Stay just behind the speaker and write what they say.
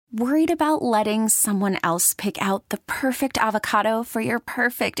Worried about letting someone else pick out the perfect avocado for your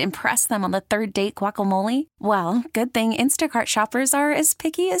perfect impress them on the third date guacamole? Well, good thing Instacart shoppers are as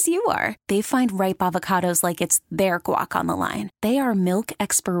picky as you are. They find ripe avocados like it's their guac on the line. They are milk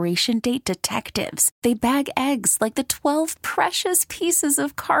expiration date detectives. They bag eggs like the 12 precious pieces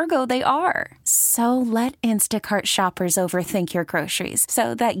of cargo they are. So let Instacart shoppers overthink your groceries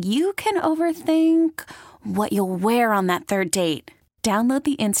so that you can overthink what you'll wear on that third date. Download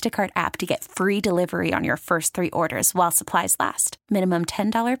the Instacart app to get free delivery on your first 3 orders while supplies last. Minimum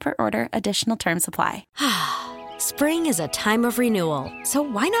 $10 per order. Additional terms apply. Spring is a time of renewal, so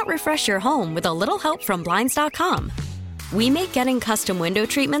why not refresh your home with a little help from Blinds.com? We make getting custom window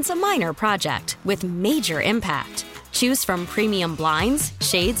treatments a minor project with major impact. Choose from premium blinds,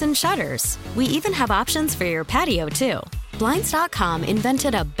 shades, and shutters. We even have options for your patio, too. Blinds.com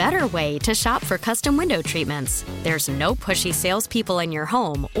invented a better way to shop for custom window treatments. There's no pushy salespeople in your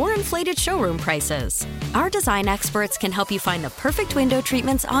home or inflated showroom prices. Our design experts can help you find the perfect window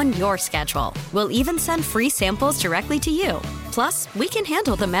treatments on your schedule. We'll even send free samples directly to you. Plus, we can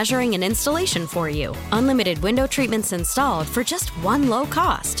handle the measuring and installation for you. Unlimited window treatments installed for just one low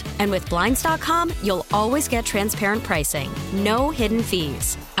cost. And with Blinds.com, you'll always get transparent pricing. No hidden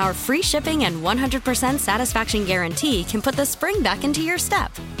fees. Our free shipping and 100% satisfaction guarantee can put the spring back into your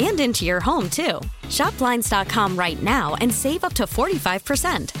step and into your home, too. Shop Blinds.com right now and save up to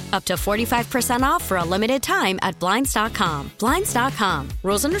 45%. Up to 45% off for a limited time at Blinds.com. Blinds.com.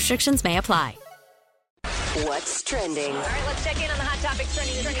 Rules and restrictions may apply. What's trending? All right, let's check in on the hot topics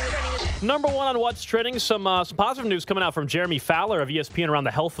trending. Number one on what's trending, some positive news coming out from Jeremy Fowler of ESPN around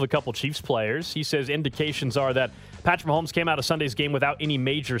the health of a couple Chiefs players. He says indications are that Patrick Mahomes came out of Sunday's game without any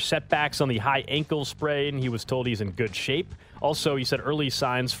major setbacks on the high ankle sprain. He was told he's in good shape. Also, he said early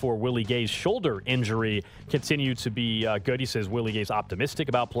signs for Willie Gay's shoulder injury continue to be good. He says Willie Gay's optimistic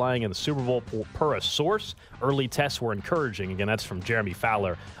about playing in the Super Bowl per a source. Early tests were encouraging. Again, that's from Jeremy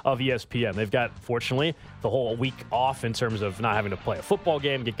Fowler of ESPN. They've got, fortunately, the whole week off in terms of not having to play a football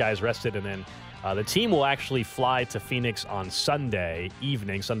game, get guys rested, and then the team will actually fly to Phoenix on Sunday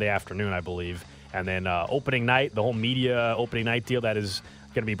afternoon, I believe. And then opening night, the whole media opening night deal that is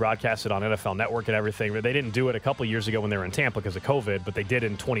going to be broadcasted on NFL Network and everything. They didn't do it a couple years ago when they were in Tampa because of COVID, but they did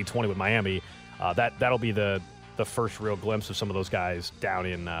in 2020 with Miami. That'll be the first real glimpse of some of those guys down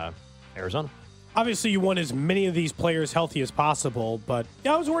in Arizona. Obviously, you want as many of these players healthy as possible, but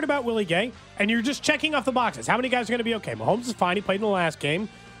I was worried about Willie Gay, and you're just checking off the boxes. How many guys are going to be okay? Mahomes is fine. He played in the last game.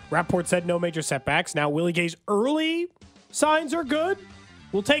 Rappaport said no major setbacks. Now, Willie Gay's early signs are good.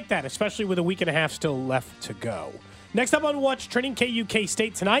 We'll take that, especially with a week and a half still left to go. Next up on What's Trending, KU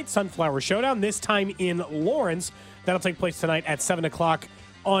K-State tonight, Sunflower Showdown, this time in Lawrence. That'll take place tonight at 7 o'clock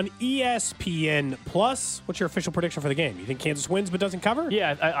on ESPN+. What's your official prediction for the game? You think Kansas wins but doesn't cover?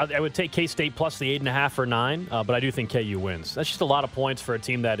 Yeah, I would take K-State plus the 8.5 or 9, but I do think KU wins. That's just a lot of points for a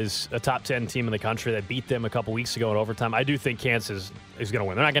team that is a top 10 team in the country that beat them a couple weeks ago in overtime. I do think Kansas is going to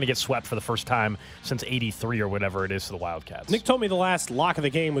win. They're not going to get swept for the first time since 83 or whatever it is to the Wildcats. Nick told me the last lock of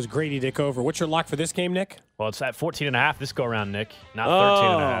the game was Grady Dick over. What's your lock for this game, Nick? Well, it's at 14.5 this go-around, Nick, not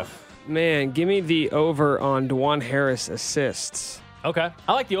 13.5. Man, give me the over on DeJuan Harris assists. Okay.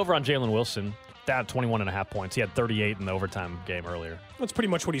 I like the over on Jalen Wilson. Down 21.5 points. He had 38 in the overtime game earlier. That's pretty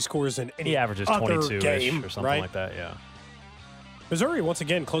much what he scores in any He averages other 22-ish game, or something right? like that, yeah. Missouri, once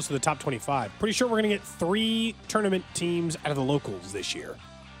again, close to the top 25. Pretty sure we're going to get 3 tournament teams out of the locals this year.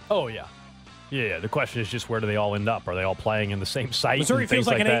 Oh, yeah. Yeah. The question is just where do they all end up? Are they all playing in the same site? Missouri and feels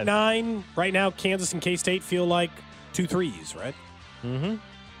things like an that? 8-9. Right now, Kansas and K-State feel like 2 3s, right? Mm-hmm.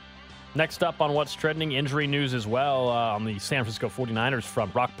 Next up on What's Trending, injury news as well on the San Francisco 49ers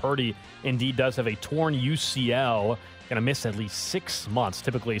front. Brock Purdy indeed does have a torn UCL. Going to miss at least 6 months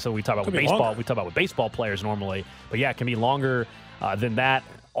typically. So we talk about with baseball. Longer. We talk about with baseball players normally. But yeah, it can be longer than that.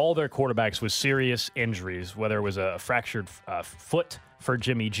 All their quarterbacks with serious injuries, whether it was a fractured foot for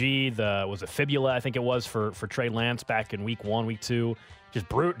Jimmy G, was a fibula, I think it was, for Trey Lance back in week 1, week 2.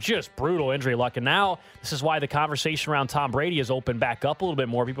 Just brutal injury luck. And now this is why the conversation around Tom Brady has opened back up a little bit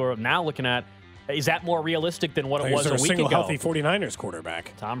more. People are now looking at, is that more realistic than what it was a week ago? Healthy 49ers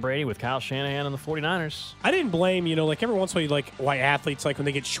quarterback. Tom Brady with Kyle Shanahan and the 49ers. I didn't blame, like every once in a while, why athletes, when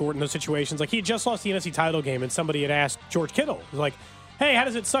they get short in those situations. Like he had just lost the NFC title game and somebody had asked George Kittle, he was like, hey, how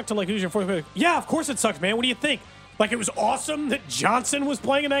does it suck to lose your fourth quarter? Yeah, of course it sucks, man. What do you think? It was awesome that Johnson was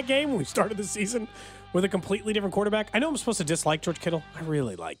playing in that game when we started the season. with a completely different quarterback. I know I'm supposed to dislike George Kittle. I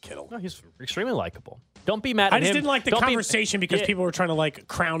really like Kittle. No, he's extremely likable. Don't be mad at him. I just didn't like the conversation because yeah. people were trying to like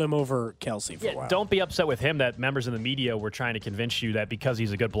crown him over Kelsey for a while. Don't be upset with him that members in the media were trying to convince you that because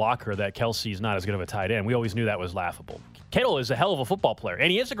he's a good blocker that Kelsey's not as good of a tight end. We always knew that was laughable. Kittle is a hell of a football player,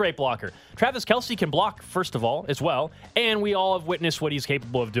 and he is a great blocker. Travis Kelce can block, first of all, as well, and we all have witnessed what he's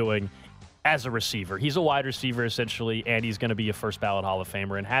capable of doing as a receiver. He's a wide receiver, essentially, and he's going to be a first-ballot Hall of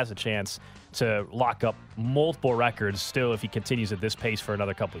Famer and has a chance to lock up multiple records still if he continues at this pace for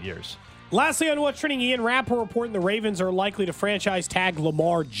another couple of years. Lastly, on What's Trending, Ian Rappaport reporting the Ravens are likely to franchise tag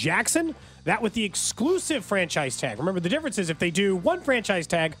Lamar Jackson. That with the exclusive franchise tag. Remember, the difference is if they do one franchise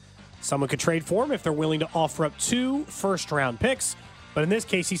tag, someone could trade for him if they're willing to offer up 2 first-round picks. But in this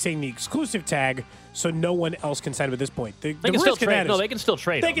case, he's saying the exclusive tag, so no one else can sign him at this point. They can still trade. No, they can still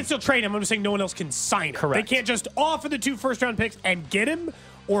trade him. They can still trade him. I'm just saying no one else can sign him. Correct. They can't just offer the 2 first-round picks and get him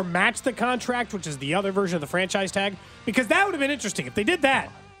or match the contract, which is the other version of the franchise tag, because that would have been interesting if they did that.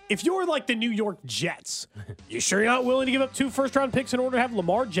 If you're like the New York Jets, you sure you're not willing to give up 2 first-round picks in order to have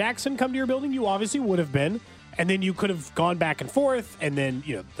Lamar Jackson come to your building? You obviously would have been. And then you could have gone back and forth, and then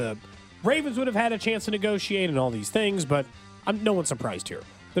the Ravens would have had a chance to negotiate and all these things, but no one's surprised here.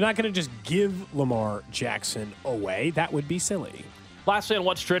 They're not going to just give Lamar Jackson away. That would be silly. Lastly, on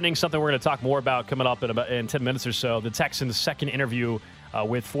What's Trending, something we're going to talk more about coming up in 10 minutes or so. The Texans' second interview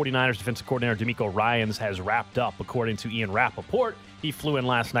with 49ers defensive coordinator DeMeco Ryans has wrapped up, according to Ian Rappaport. He flew in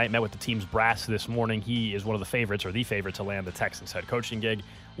last night, met with the team's brass this morning. He is one of the favorites, or the favorite, to land the Texans head coaching gig.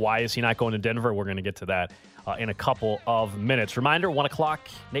 Why is he not going to Denver? We're going to get to that in a couple of minutes. Reminder, 1 o'clock,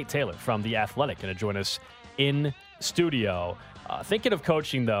 Nate Taylor from The Athletic going to join us in studio. Thinking of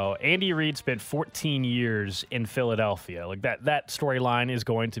coaching, though, Andy Reid spent 14 years in Philadelphia. Like that storyline is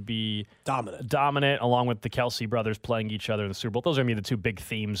going to be dominant, along with the Kelsey brothers playing each other in the Super Bowl. Those are going to be the 2 big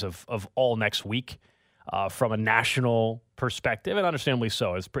themes of all next week from a national perspective, and understandably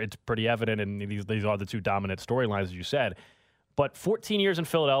so. It's pretty evident, and these are the 2 dominant storylines, as you said. But 14 years in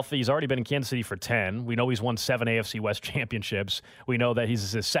Philadelphia, he's already been in Kansas City for 10. We know he's won 7 AFC West championships. We know that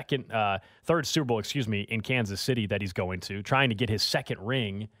he's his third Super Bowl, in Kansas City that he's going to, trying to get his second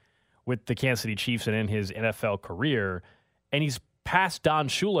ring with the Kansas City Chiefs and in his NFL career. And he's passed Don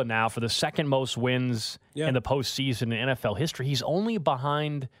Shula now for the second most wins in the postseason in NFL history. He's only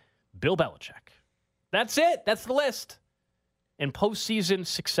behind Bill Belichick. That's it. That's the list. In postseason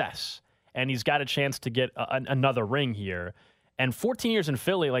success. And he's got a chance to get another ring here. And 14 years in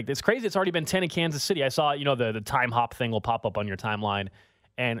Philly, like, it's crazy. It's already been 10 in Kansas City. I saw, the time hop thing will pop up on your timeline.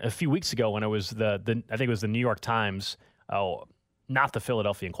 And a few weeks ago when it was I think it was the New York Times, not the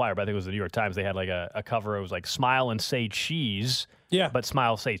Philadelphia Inquirer, but I think it was the New York Times. They had like a cover. It was like "Smile and Say Cheese," but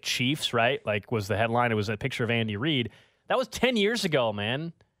 "Smile, Say Chiefs," right? Like was the headline. It was a picture of Andy Reid. That was 10 years ago,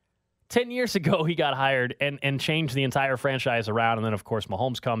 man. 10 years ago, he got hired and changed the entire franchise around. And then, of course,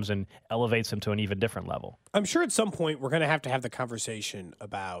 Mahomes comes and elevates him to an even different level. I'm sure at some point we're going to have the conversation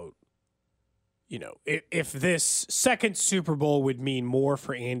about, if this second Super Bowl would mean more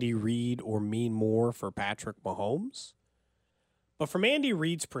for Andy Reid or mean more for Patrick Mahomes. But from Andy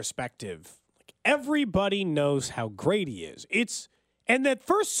Reid's perspective, like, everybody knows how great he is. And that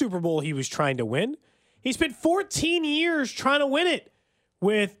first Super Bowl he was trying to win, he spent 14 years trying to win it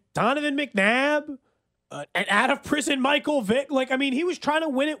with Donovan McNabb, and out of prison Michael Vick. He was trying to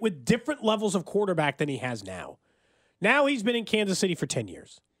win it with different levels of quarterback than he has now. Now he's been in Kansas City for 10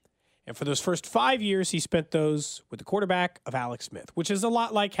 years. And for those first 5 years, he spent those with the quarterback of Alex Smith, which is a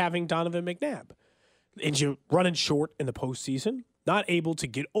lot like having Donovan McNabb. And you running short in the postseason, not able to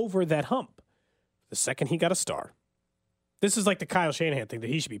get over that hump. The second he got a star. This is like the Kyle Shanahan thing that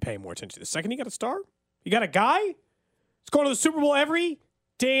he should be paying more attention to. The second he got a star, you got a guy who's going to the Super Bowl every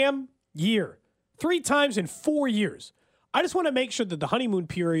damn year. 3 times in 4 years. I just want to make sure that the honeymoon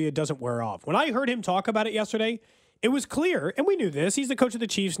period doesn't wear off. When I heard him talk about it yesterday, it was clear, and we knew this. He's the coach of the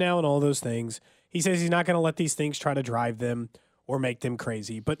Chiefs now and all those things. He says he's not going to let these things try to drive them or make them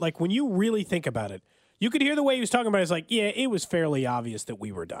crazy. But when you really think about it, you could hear the way he was talking about it. It's like, yeah, it was fairly obvious that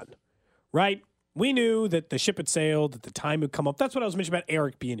we were done, right? We knew that the ship had sailed, that the time would come up. That's what I was mentioning about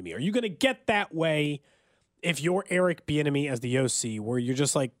Eric Bieniemy. Are you going to get that way if you're Eric Bieniemy as the OC, where you're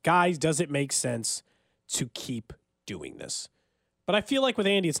just like, guys, does it make sense to keep doing this? But I feel like with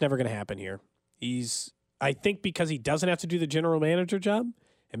Andy, it's never going to happen here. I think because he doesn't have to do the general manager job,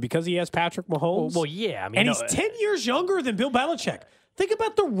 and because he has Patrick Mahomes. Well, yeah. And he's 10 years younger than Bill Belichick. Think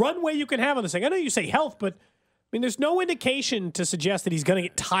about the runway you can have on this thing. I know you say health, but I mean, there's no indication to suggest that he's going to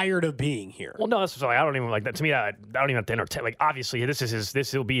get tired of being here. Well, no, that's sorry. I don't even like that. To me, I don't even have to entertain. Like, obviously,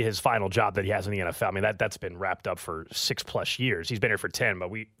 this will be his final job that he has in the NFL. I mean, that's been wrapped up for 6+ years. He's been here for 10, but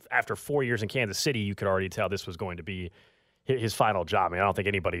after 4 years in Kansas City, you could already tell this was going to be his final job. I mean, I don't think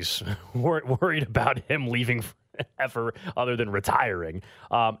anybody's worried about him leaving ever other than retiring.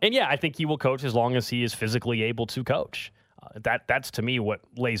 And yeah, I think he will coach as long as he is physically able to coach. That's to me what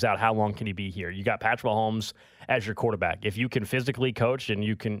lays out how long can he be here. You got Patrick Mahomes as your quarterback. If you can physically coach and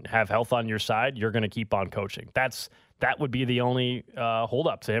you can have health on your side, you're going to keep on coaching. That would be the only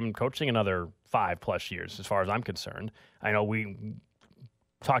holdup to him coaching another 5+ years, as far as I'm concerned. I know we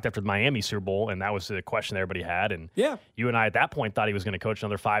talked after the Miami Super Bowl, and that was the question everybody had. And you and I at that point thought he was going to coach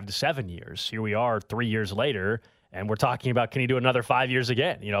another 5 to 7 years. Here we are 3 years later, and we're talking about, can he do another 5 years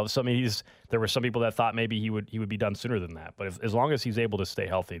again? You know, so I mean, there were some people that thought maybe he would be done sooner than that. But as long as he's able to stay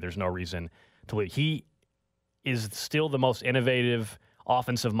healthy, there's no reason to leave. He is still the most innovative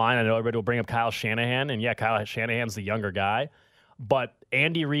offensive mind. I know everybody will bring up Kyle Shanahan, and yeah, Kyle Shanahan's the younger guy. But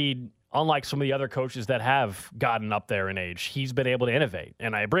Andy Reid, unlike some of the other coaches that have gotten up there in age, he's been able to innovate.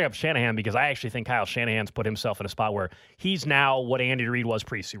 And I bring up Shanahan because I actually think Kyle Shanahan's put himself in a spot where he's now what Andy Reid was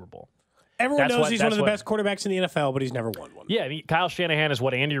pre-Super Bowl. Everyone knows he's one of the best quarterbacks in the NFL, but he's never won one. Yeah, I mean, Kyle Shanahan is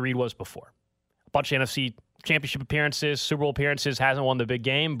what Andy Reid was before. A bunch of NFC championship appearances, Super Bowl appearances, hasn't won the big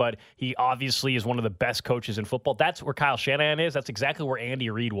game, but he obviously is one of the best coaches in football. That's where Kyle Shanahan is. That's exactly where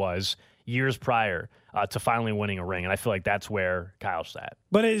Andy Reid was years prior to finally winning a ring, and I feel like that's where Kyle's at.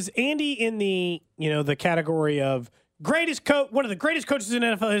 But is Andy in the category of greatest one of the greatest coaches in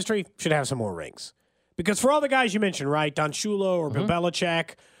NFL history? Should have some more rings, because for all the guys you mentioned, right, Don Shula or Bill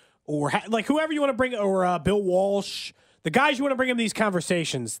Belichick, or like whoever you want to bring, or Bill Walsh, the guys you want to bring in these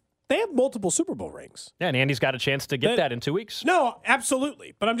conversations, they have multiple Super Bowl rings. Yeah, and Andy's got a chance to get that in 2 weeks. No,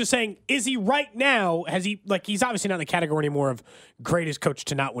 absolutely. But I'm just saying, is he right now, he's obviously not in the category anymore of greatest coach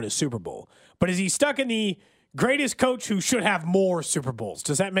to not win a Super Bowl, but is he stuck in the greatest coach who should have more Super Bowls?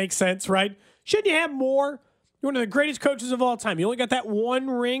 Does that make sense, right? Shouldn't you have more? You're one of the greatest coaches of all time. You only got that one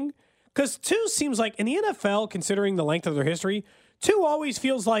ring? Because 2 seems like, in the NFL, considering the length of their history, 2 always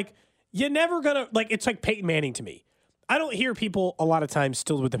feels like you're never going to, like, it's like Peyton Manning to me. I don't hear people a lot of times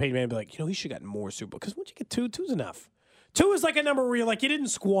still with the Peyton Manning be like, he should have gotten more Super Bowl. Because once you get 2, 2's enough. 2 is like a number where you're like, you didn't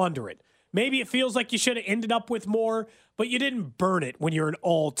squander it. Maybe it feels like you should have ended up with more, but you didn't burn it when you're an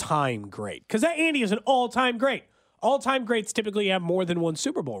all-time great. Because that Andy is an all-time great. All-time greats typically have more than one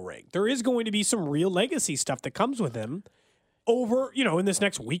Super Bowl ring. There is going to be some real legacy stuff that comes with him over, in this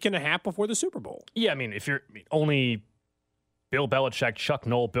next week and a half before the Super Bowl. Yeah, I mean, if you're only Bill Belichick, Chuck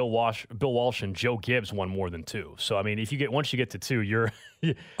Noll, Bill Walsh, and Joe Gibbs won more than 2. So I mean, once you get to 2, you're.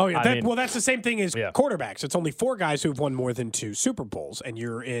 Oh yeah, that's the same thing as quarterbacks. It's only 4 guys who've won more than 2 Super Bowls, and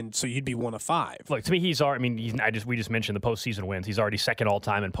you're in. So you'd be one of 5. Look, to me, we just mentioned the postseason wins. He's already second all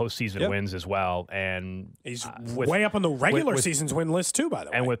time in postseason wins as well, and he's way up on the regular season's win list too. By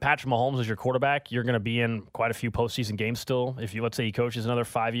the way, and with Patrick Mahomes as your quarterback, you're going to be in quite a few postseason games still. If let's say he coaches another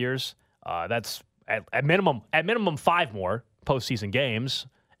 5 years, that's at minimum 5 more postseason games,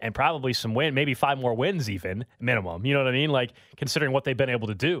 and probably maybe 5 more wins even, minimum. You know what I mean? Like, considering what they've been able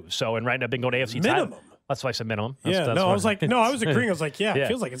to do. So, and right now, they've been going to AFC minimum. title. That's why I said minimum. I was agreeing. I was like, it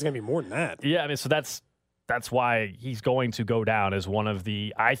feels like it's going to be more than that. Yeah, I mean, so that's why he's going to go down as one of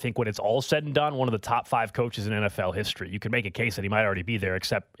the, I think when it's all said and done, one of the top 5 coaches in NFL history. You could make a case that he might already be there,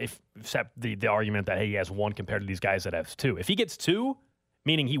 except the argument that, hey, he has 1 compared to these guys that have 2. If he gets 2,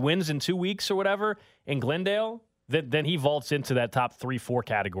 meaning he wins in 2 weeks or whatever in Glendale, then he vaults into that top 3-4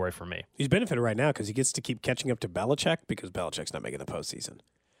 category for me. He's benefited right now because he gets to keep catching up to Belichick because Belichick's not making the postseason.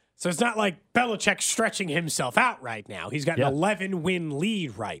 So it's not like Belichick's stretching himself out right now. He's got an 11-win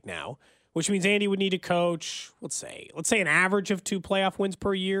lead right now, which means Andy would need to coach, let's say an average of 2 playoff wins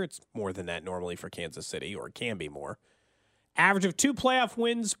per year. It's more than that normally for Kansas City, or it can be more. Average of 2 playoff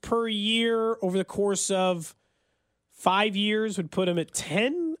wins per year over the course of 5 years would put him at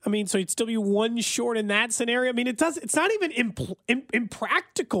 10. I mean, so he'd still be 1 short in that scenario. I mean, it's not even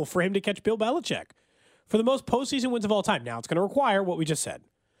impractical for him to catch Bill Belichick for the most postseason wins of all time. Now, it's going to require what we just said,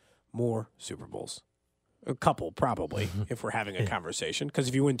 more Super Bowls. A couple, probably, if we're having a conversation. Because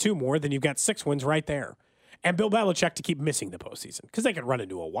if you win 2 more, then you've got 6 wins right there. And Bill Belichick to keep missing the postseason. Because they could run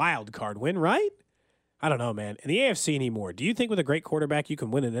into a wild card win, right? I don't know, man. In the AFC anymore, do you think with a great quarterback you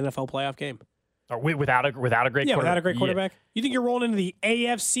can win an NFL playoff game? Or without a great quarterback? Yeah, without a great quarterback. Yeah. You think you're rolling into the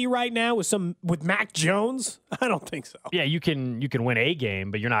AFC right now with Mac Jones? I don't think so. Yeah, you can win a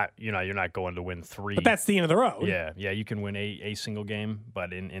game, but you're not going to win 3. But that's the end of the road. Yeah, you can win a single game,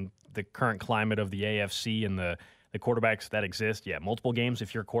 but in the current climate of the AFC and the quarterbacks that exist, multiple games.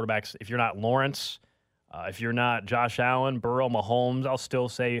 If you're quarterbacks, if you're not Lawrence, If you're not Josh Allen, Burrow, Mahomes, I'll still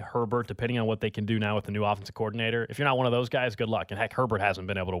say Herbert, depending on what they can do now with the new offensive coordinator. If you're not one of those guys, good luck. And heck, Herbert hasn't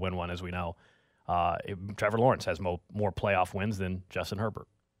been able to win one, as we know. Trevor Lawrence has more playoff wins than Justin Herbert.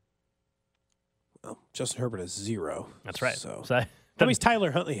 Well, Justin Herbert has 0. That's right. So how how many does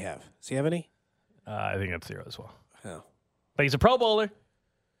Tyler Huntley have? Does he have any? I think that's 0 as well. Oh. But he's a Pro Bowler.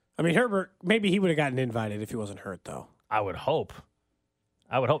 I mean, Herbert, maybe he would have gotten invited if he wasn't hurt, though. I would hope.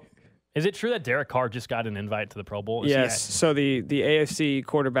 Is it true that Derek Carr just got an invite to the Pro Bowl? Yes. So the AFC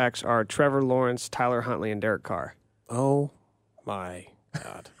quarterbacks are Trevor Lawrence, Tyler Huntley, and Derek Carr. Oh, my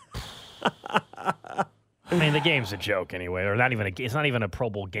God. I mean, the game's a joke anyway. Or not even it's not even a Pro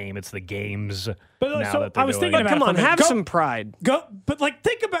Bowl game. It's the games. But now so that they're I was doing. thinking But about come on, have some pride. But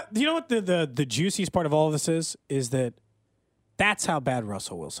think about, you know what the juiciest part of all of this is that that's how bad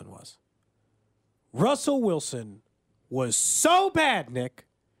Russell Wilson was. Russell Wilson was so bad, Nick,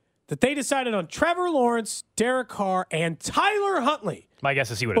 that they decided on Trevor Lawrence, Derek Carr, and Tyler Huntley. My guess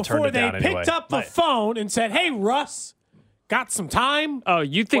is he would have turned Before it they down anyway. picked up the phone and said, "Hey, Russ, got some time?" Oh,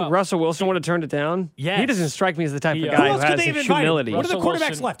 you think Russell Wilson would have turned it down? Yes. He doesn't strike me as the type of Who guy who else could has they have the invited? humility. What are the Russell quarterbacks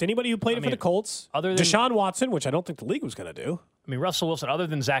Wilson- left? Anybody who played it for the Colts? other than- Deshaun Watson, which I don't think the league was going to do. I mean, Russell Wilson, other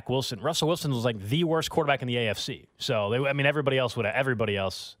than Zach Wilson, Russell Wilson was like the worst quarterback in the AFC. So, everybody else would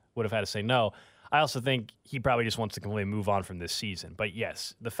have had to say no. I also think he probably just wants to completely move on from this season. But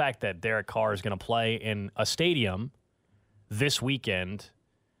yes, the fact that Derek Carr is going to play in a stadium this weekend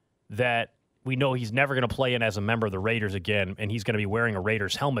that we know he's never going to play in as a member of the Raiders again, and he's going to be wearing a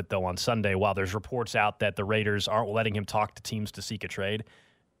Raiders helmet, though, on Sunday, while there's reports out that the Raiders aren't letting him talk to teams to seek a trade,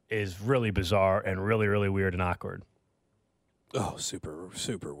 is really bizarre and really, really weird and awkward. Oh, super,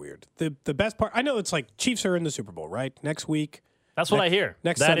 super weird. The best part, I know it's like Chiefs are in the Super Bowl, right? Next week. That's what I hear.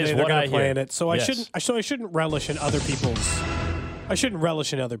 Next That Sunday is they're what going I to play hear. in it. So Yes. I shouldn't relish in other people's. I shouldn't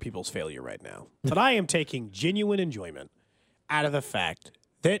relish in other people's failure right now. But I am taking genuine enjoyment out of the fact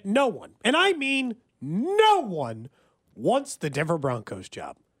that no one, and I mean no one, wants the Denver Broncos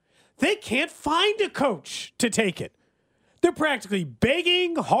job. They can't find a coach to take it. They're practically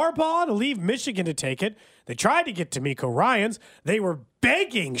begging Harbaugh to leave Michigan to take it. They tried to get D'Amico Ryans. They were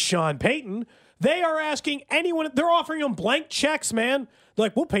begging Sean Payton. They are asking anyone. They're offering them blank checks, man. They're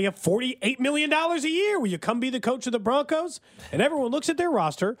like, we'll pay you $48 million a year. Will you come be the coach of the Broncos? And everyone looks at their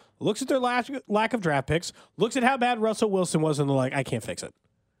roster, looks at their lack of draft picks, looks at how bad Russell Wilson was, and they're like, I can't fix it.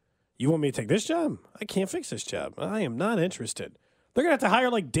 You want me to take this job? I can't fix this job. I am not interested. They're going to have to hire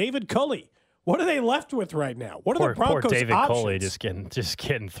like David Culley. What are they left with right now? What are the Broncos' poor David options? Culley just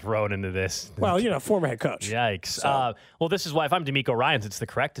getting thrown into this. Well, former head coach. Yikes. So. Well, this is why if I'm D'Amico Ryans, it's the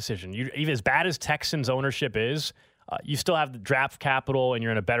correct decision. Even as bad as Texans ownership is, you still have the draft capital and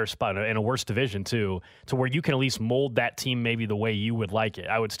you're in a better spot, in a worse division too, to where you can at least mold that team maybe the way you would like it.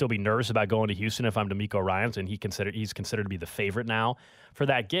 I would still be nervous about going to Houston if I'm D'Amico Ryans, and he's considered to be the favorite now for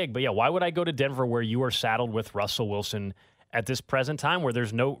that gig. But yeah, why would I go to Denver where you are saddled with Russell Wilson at this present time, where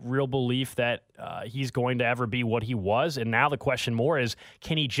there's no real belief that he's going to ever be what he was? And now the question more is,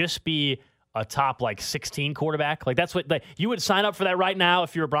 can he just be a top 16 quarterback? That's what you would sign up for that right now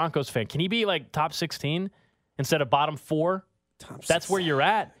if you're a Broncos fan. Can he be top 16 instead of bottom 4? That's where you're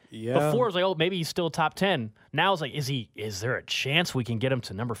at. Yeah. Before it was maybe he's still top 10. Now it's is there a chance we can get him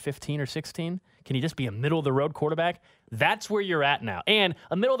to number 15 or 16? Can he just be a middle-of-the-road quarterback? That's where you're at now. And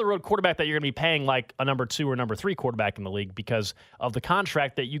a middle-of-the-road quarterback that you're going to be paying like a number 2 or number 3 quarterback in the league because of the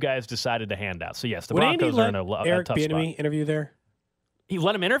contract that you guys decided to hand out. So, yes, the Broncos are in a Eric tough Bieniemy spot. interview there? He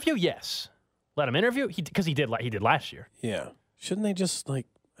let him interview? Yes. Let him interview? Because he did last year. Yeah. Shouldn't they just, The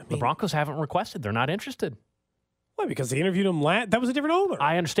Broncos haven't requested. They're not interested. Why? Because they interviewed him that was a different owner.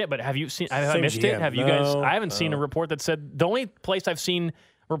 I understand, but have you seen? Have I Same missed GM. it? Have you guys? No, I haven't seen a report that said the only place I've seen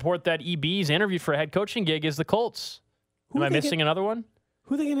report that EB's interviewed for a head coaching gig is the Colts. Am I missing another one?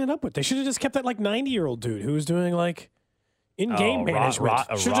 Who are they going to end up with? They should have just kept that 90-year-old dude who was doing in-game management.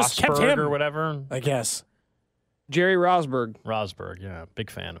 Should have just kept Rosberg him or whatever. I guess. Jerry Rosberg. Rosberg, yeah,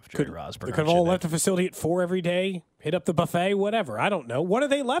 big fan of Jerry Rosberg. They could have all left the facility at 4 every day, hit up the buffet, whatever. I don't know. What are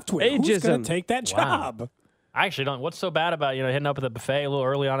they left with? Who's going Ageism. to take that job? I actually don't. What's so bad about hitting up at the buffet a little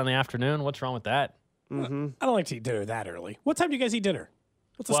early on in the afternoon? What's wrong with that? I don't like to eat dinner that early. What time do you guys eat dinner?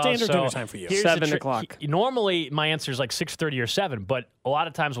 What's the standard dinner time for you? Here's the 7 o'clock. Normally, my answer is 6:30 or 7, but a lot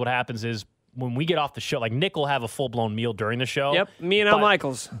of times what happens is when we get off the show, Nick will have a full-blown meal during the show. Yep, me and Al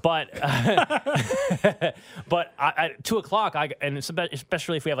Michaels. But at 2 o'clock, and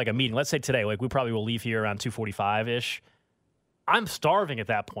especially if we have a meeting, let's say today, we probably will leave here around 2:45-ish. I'm starving at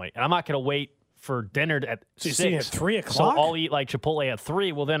that point, and I'm not going to wait for dinner at 6. So you're sitting at 3 So o'clock? I'll eat Chipotle at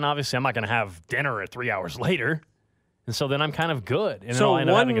 3. Well, then obviously I'm not going to have dinner at 3 hours later. And so then I'm kind of good. And then So I'll end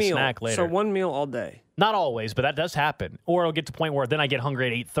up one having meal. a snack later. So one meal all day. Not always, but that does happen. Or it'll get to the point where then I get hungry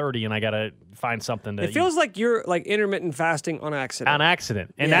at 8:30 and I got to find something to It feels like you're like intermittent fasting on accident. on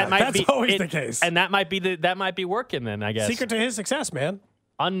accident. And Yeah, that might that's be always the case. And that might be working then, I guess. Secret to his success, man.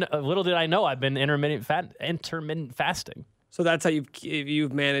 Little did I know I've been intermittent fasting. So that's how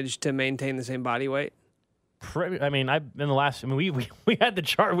you've managed to maintain the same body weight. I mean, we had the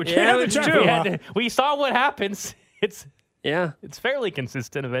chart, which Yeah, it's true. We saw what happens. It's fairly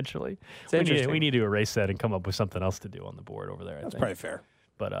consistent eventually. Interesting. We need to erase that and come up with something else to do on the board over there. That's probably fair.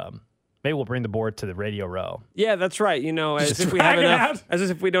 But maybe we'll bring the board to the Radio Row. Yeah, that's right. You know, as Just if we have drag it enough, out. as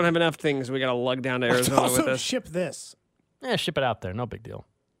if we don't have enough things, we got to lug down to Let's Arizona with also us. ship this. Yeah, ship it out there. No big deal.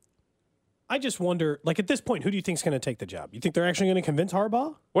 I just wonder, like at this point, who do you think is going to take the job? You think they're actually going to convince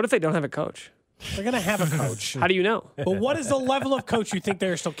Harbaugh? What if they don't have a coach? They're going to have a coach. How do you know? But what is the level of coach you think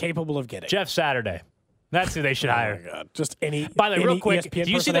they're still capable of getting? Jeff Saturday. That's who they should Oh hire. my God. Just any. By the way, real any quick, ESPN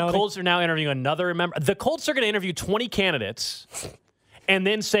do you see the personality? Colts are now interviewing another member? The Colts are going to interview 20 candidates and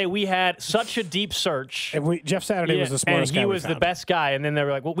then say we had such a deep search. And Jeff Saturday was the smartest and guy he we was the found. best guy. And then they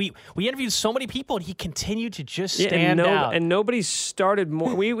were like, well, we interviewed so many people, and he continued to just stand out. And nobody started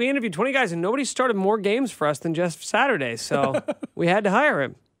more. We interviewed 20 guys, and nobody started more games for us than Jeff Saturday. So we had to hire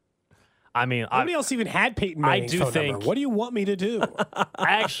him. I mean, Nobody else even had Peyton Manning's do phone think- number. What do you want me to do?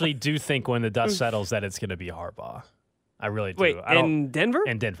 I actually do think when the dust settles that it's going to be Harbaugh. I really do. Wait, in Denver?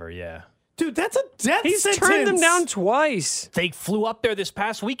 In Denver, yeah. Dude, that's a death He's sentence. turned them down twice. They flew up there this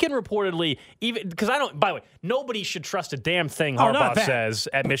past weekend, reportedly, even because I don't. By the way, nobody should trust a damn thing Oh, not Harbaugh that. says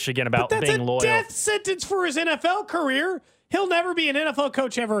at Michigan But about that's being a loyal. death sentence for his NFL career. He'll never be an NFL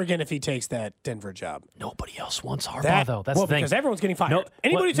coach ever again if he takes that Denver job. Nobody else wants Harbaugh, though. That's well, the thing. because everyone's getting fired. No,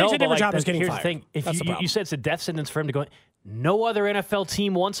 Anybody who takes a but Denver job that- is getting here's fired. the thing. If That's the you problem. said it's a death sentence for him to go, no other NFL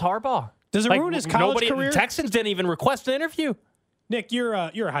team wants Harbaugh. Does it ruin his college career? The Texans didn't even request an interview. Nick, you're a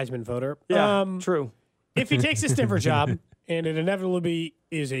Heisman voter. True. If he takes this Denver job and it inevitably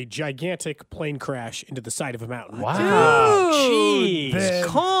is a gigantic plane crash into the side of a mountain. Wow. Jeez. Then-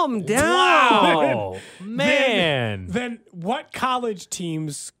 Calm down. Wow. Man. Then what college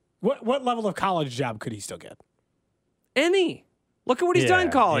teams, what level of college job could he still get? Any. Look at what he's done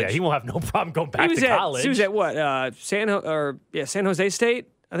in college. Yeah, he won't have no problem going back to college. He was at what? San Jose State,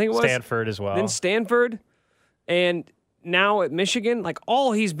 I think it was. Stanford as well. Then Stanford, and now at Michigan. Like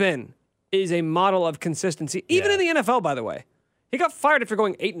all he's been is a model of consistency, even Yeah. in the NFL. By the way, he got fired after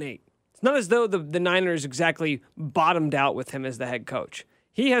going 8-8. It's not as though the Niners exactly bottomed out with him as the head coach.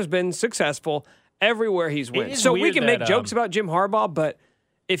 He has been successful everywhere he's went. is So we weird can make that, jokes about Jim Harbaugh, but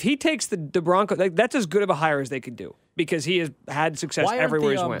if he takes the Broncos, that's as good of a hire as they could do because he has had success Why aren't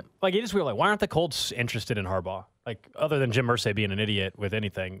everywhere the, he's went. Like, it is weird. Like, why aren't the Colts interested in Harbaugh? Like, other than Jim Irsay being an idiot with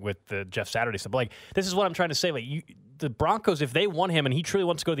anything with the Jeff Saturday stuff. But, like, this is what I'm trying to say. Like, the Broncos, if they want him and he truly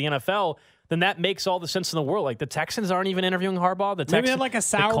wants to go to the NFL, then that makes all the sense in the world. Like, the Texans aren't even interviewing Harbaugh. The Maybe Texans, they had like a the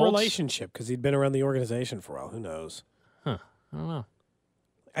sour Colts- relationship because he'd been around the organization for a while. Who knows? I don't know.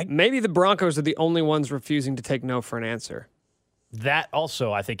 Maybe the Broncos are the only ones refusing to take no for an answer. That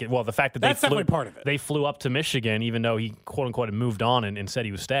also, I think, the fact that That's they flew, definitely part of it. They flew up to Michigan, even though he, quote unquote, had moved on and said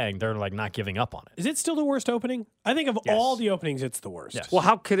he was staying. They're like not giving up on it. Is it still the worst opening? I think of Yes. all the openings, it's the worst. Yes. Well,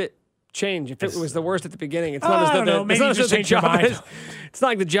 how could it change if it was the worst at the beginning? It's I not as though don't know. the, Maybe it's not you as though just the changed your job mind. is, it's not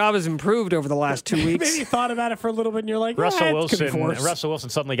like the job has improved over the last 2 weeks. Maybe you thought about it for a little bit and you're like, Russell it could be worse. Wilson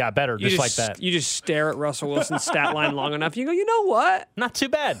suddenly got better You just like that. You just stare at Russell Wilson's stat line long enough. You go, you know what? Not too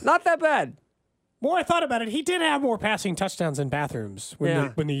bad. Not that bad. More I thought about it, he did have more passing touchdowns in bathrooms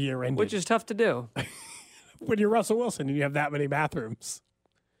when the year ended. Which is tough to do. When you're Russell Wilson and you have that many bathrooms.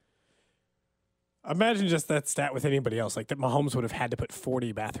 Imagine just that stat with anybody else, like that Mahomes would have had to put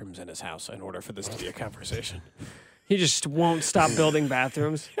 40 bathrooms in his house in order for this to be a conversation. He just won't stop building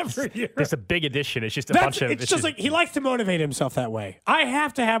bathrooms. Every year. It's a big addition. It's just a That's, bunch of. it's just like he likes to motivate himself that way. I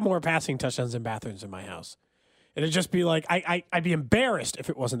have to have more passing touchdowns and bathrooms in my house. It'd just be like, I'd be embarrassed if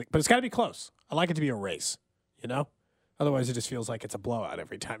it wasn't, but it's got to be close. I like it to be a race, you know? Otherwise, it just feels like it's a blowout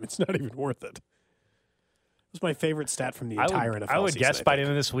every time. It's not even worth it. It's my favorite stat from the entire NFL I would season, guess by the think. end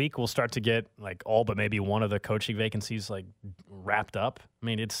of this week, we'll start to get like all but maybe one of the coaching vacancies like wrapped up. I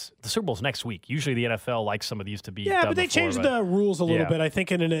mean, it's the Super Bowl's next week. Usually the NFL likes some of these to be Yeah, done but they before, changed but- the rules a little Yeah. bit. I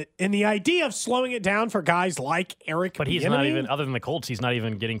think in the idea of slowing it down for guys like Eric, But he's Bieniemy. not even, other than the Colts, he's not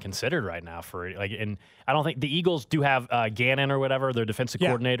even getting considered right now for like. And I don't think the Eagles do have Gannon or whatever, their defensive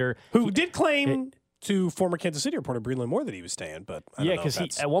coordinator, who did claim to former Kansas City reporter Breland Moore that he was staying, but I don't know if because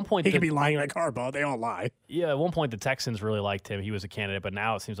that's- at one point he the- could be lying like Harbaugh. They all lie. Yeah, at one point the Texans really liked him. He was a candidate, but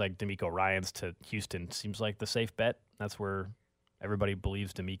now it seems like D'Amico Ryans to Houston seems like the safe bet. That's where everybody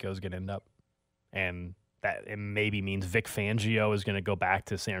believes D'Amico's going to end up. And that it maybe means Vic Fangio is going to go back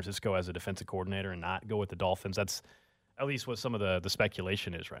to San Francisco as a defensive coordinator and not go with the Dolphins. That's at least what some of the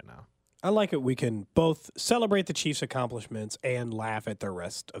speculation is right now. I like it. We can both celebrate the Chiefs' accomplishments and laugh at the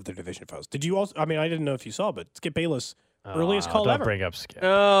rest of their division foes. Did you also? I mean, I didn't know if you saw, but Skip Bayless, earliest call don't ever. Bring up Skip.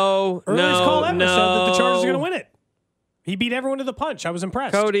 No, Earliest call ever no. said that the Chargers are going to win it. He beat everyone to the punch. I was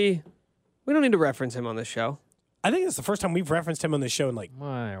impressed. Cody, we don't need to reference him on this show. I think it's the first time we've referenced him on this show in like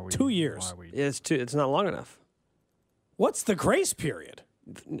Why are we, 2 years. Why are we, It's not long enough. What's the grace period?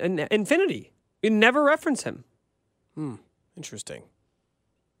 Infinity. You never reference him. Interesting.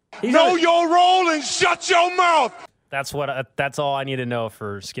 Know your role and shut your mouth. That's all I need to know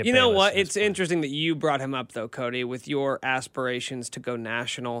for Skip. You know Bayless what? at this It's point. interesting that you brought him up, though, Cody, with your aspirations to go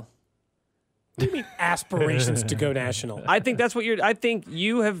national. What do you mean aspirations to go national? I think that's what I think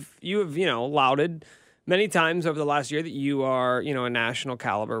you have lauded many times over the last year that you are, a national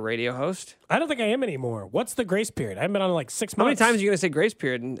caliber radio host. I don't think I am anymore. What's the grace period? I haven't been on in like 6 How many months. times are you going to say grace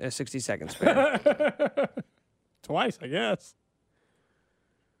period in a 60-second span? Twice, I guess.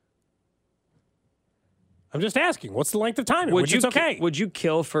 I'm just asking. What's the length of time? It's okay. Would you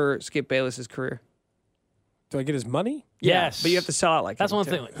kill for Skip Bayless's career? Do I get his money? Yes, but you have to sell out like that's him, one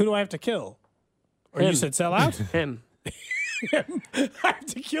too. thing. Who do I have to kill? Or Him. you said sell out? Him. I have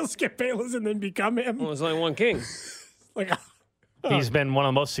to kill Skip Bayless and then become him? Well, there's only one king. Like, He's been one of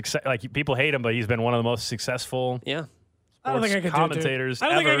the most people hate him, but he's been one of the most successful Yeah. I don't think I could commentators do it. I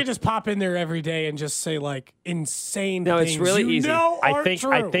don't think I ever. could just pop in there every day and just say like insane No, things. it's really you easy. Know I aren't think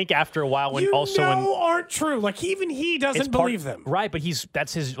true. after a while when you also know when aren't true. Like even he doesn't believe them. Right, but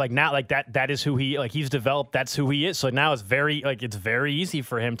that's his now like that is who he he's developed, that's who he is. So now it's very easy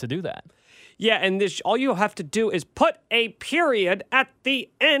for him to do that. Yeah, and all you have to do is put a period at the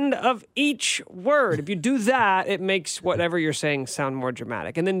end of each word. If you do that, it makes whatever you're saying sound more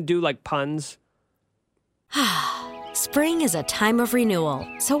dramatic. And then do like puns. Spring is a time of renewal,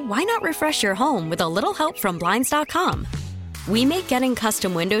 so why not refresh your home with a little help from Blinds.com? We make getting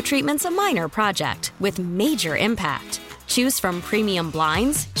custom window treatments a minor project with major impact. Choose from premium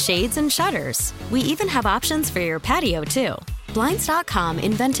blinds, shades, and shutters. We even have options for your patio, too. Blinds.com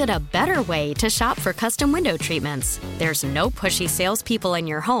invented a better way to shop for custom window treatments. There's no pushy salespeople in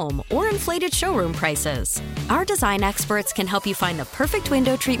your home or inflated showroom prices. Our design experts can help you find the perfect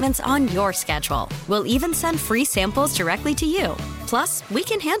window treatments on your schedule. We'll even send free samples directly to you. Plus, we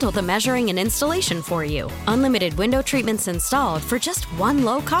can handle the measuring and installation for you. Unlimited window treatments installed for just one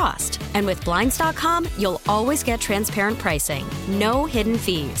low cost. And with Blinds.com, you'll always get transparent pricing. No hidden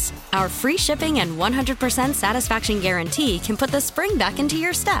fees. Our free shipping and 100% satisfaction guarantee can put the spring back into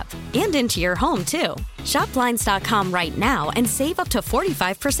your step and into your home, too. Shop Blinds.com right now and save up to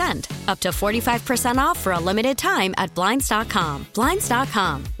 45%. Up to 45% off for a limited time at Blinds.com.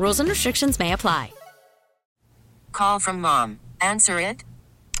 Blinds.com. Rules and restrictions may apply. Call from mom. Answer it.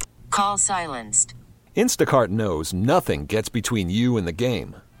 Call silenced. Instacart knows nothing gets between you and the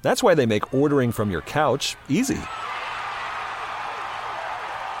game. That's why they make ordering from your couch easy.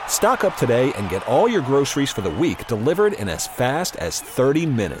 Stock up today and get all your groceries for the week delivered in as fast as 30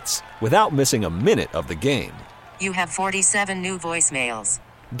 minutes without missing a minute of the game. You have 47 new voicemails.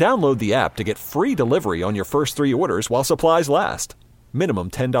 Download the app to get free delivery on your first 3 orders while supplies last.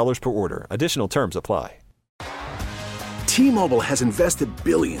 Minimum $10 per order. Additional terms apply. T-Mobile has invested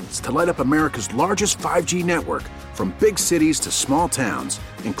billions to light up America's largest 5G network, from big cities to small towns,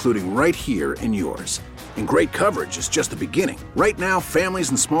 including right here in yours. And great coverage is just the beginning. Right now, families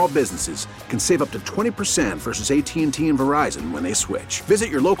and small businesses can save up to 20% versus AT&T and Verizon when they switch. Visit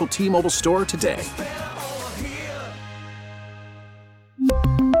your local T-Mobile store today.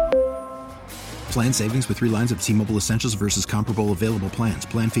 Plan savings with 3 lines of T-Mobile Essentials versus comparable available plans.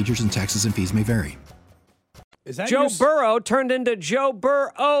 Plan features and taxes and fees may vary. Is that Joe Burrow turned into Joe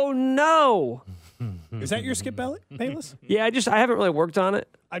Burrow. No. Is that your Skip Bayless? Yeah, I haven't really worked on it.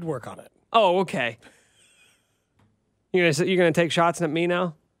 I'd work on it. Oh, okay. You're gonna take shots at me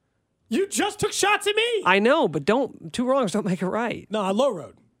now? You just took shots at me. I know, but two wrongs don't make it right. No, low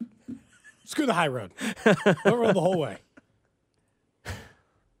road. Screw the high road. Low road the whole way.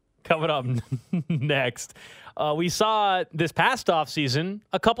 Coming up next, we saw this past offseason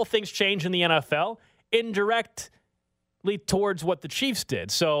a couple things change in the NFL indirectly towards what the Chiefs did.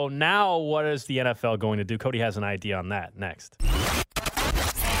 So now what is the NFL going to do? Cody has an idea on that next.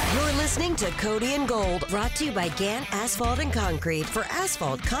 You're listening listening to Cody and Gold, brought to you by Gann Asphalt and Concrete. For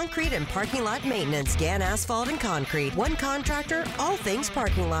asphalt, concrete, and parking lot maintenance, Gann Asphalt and Concrete. One contractor, all things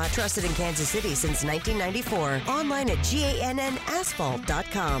parking lot. Trusted in Kansas City since 1994. Online at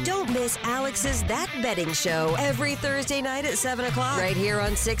GANNasphalt.com. Don't miss Alex's That Betting Show every Thursday night at 7 o'clock. Right here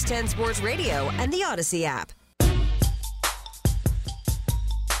on 610 Sports Radio and the Odyssey app.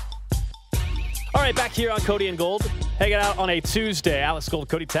 All right, back here on Cody and Gold. Hanging out on a Tuesday. Alex Gold,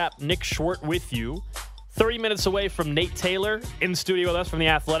 Cody Tapp, Nick Short with you. 30 minutes away from Nate Taylor in studio with us from The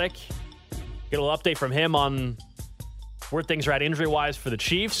Athletic. Get a little update from him on where things are at injury-wise for the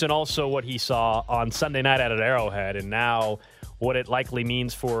Chiefs and also what he saw on Sunday night at Arrowhead and now what it likely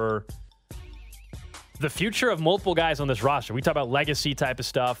means for the future of multiple guys on this roster. We talk about legacy type of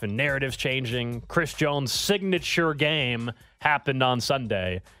stuff and narratives changing. Chris Jones' signature game happened on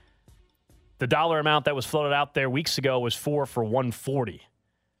Sunday. The dollar amount that was floated out there weeks ago was 4 for $140.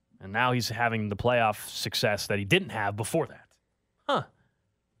 And now he's having the playoff success that he didn't have before that.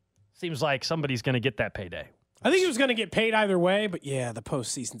 Seems like somebody's going to get that payday. I think he was going to get paid either way, but yeah, the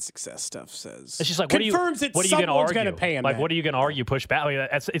postseason success stuff says it's just like confirms what are you going to argue? Gonna pay him like, that. what are you going to argue? Push back? I mean,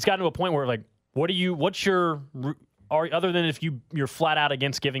 it's gotten to a point where like, what's your other than if you're flat out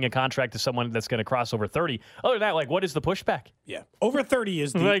against giving a contract to someone that's going to cross over 30. Other than that, like, what is the pushback? Yeah, over 30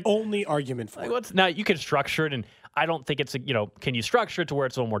 is the only argument for it. Now you can structure it, and I don't think it's can you structure it to where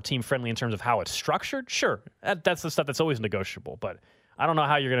it's a little more team friendly in terms of how it's structured? Sure, that's the stuff that's always negotiable, but I don't know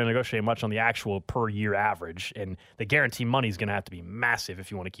how you're going to negotiate much on the actual per year average, and the guarantee money is going to have to be massive if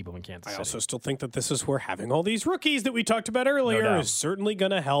you want to keep them in Kansas City. I also still think that this is where having all these rookies that we talked about earlier is certainly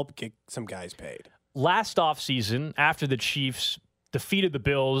going to help get some guys paid. Last offseason, after the Chiefs defeated the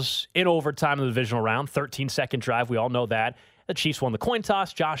Bills in overtime in the divisional round, 13-second drive, we all know that. The Chiefs won the coin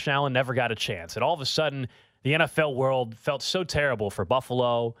toss. Josh Allen never got a chance. And all of a sudden, the NFL world felt so terrible for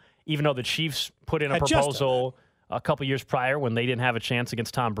Buffalo, even though the Chiefs put in a proposal a couple years prior when they didn't have a chance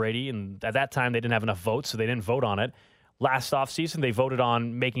against Tom Brady. And at that time, they didn't have enough votes, so they didn't vote on it. Last offseason, they voted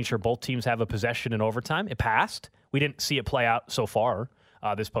on making sure both teams have a possession in overtime. It passed. We didn't see it play out so far.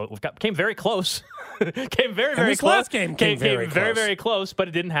 Came very close. Came very, very close. Last game came very, very close, but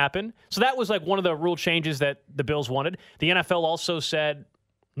it didn't happen. So that was like one of the rule changes that the Bills wanted. The NFL also said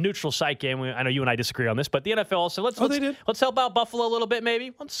neutral site game. I know you and I disagree on this, but the NFL also let's help out Buffalo a little bit.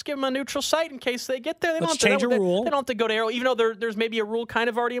 Maybe let's give them a neutral site in case they get there. Let's change a rule. They don't have to go to Arrow, even though there's maybe a rule kind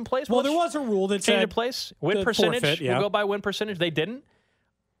of already in place. Well, there was a rule that change said in place. Win percentage. Forfeit, yeah. We'll go by win percentage. They didn't.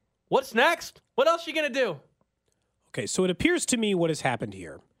 What's next? What else are you gonna do? Okay, so it appears to me what has happened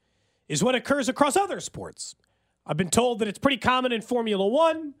here is what occurs across other sports. I've been told that it's pretty common in Formula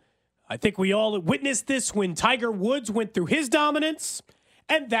One. I think we all witnessed this when Tiger Woods went through his dominance,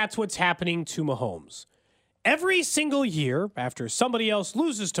 and that's what's happening to Mahomes. Every single year, after somebody else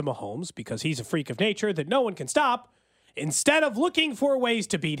loses to Mahomes because he's a freak of nature that no one can stop, instead of looking for ways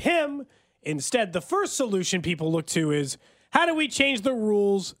to beat him, instead the first solution people look to is, how do we change the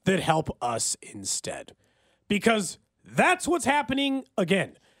rules that help us instead? Because that's what's happening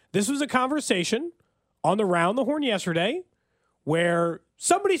again. This was a conversation on the Round the Horn yesterday where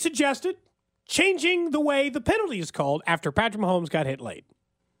somebody suggested changing the way the penalty is called after Patrick Mahomes got hit late.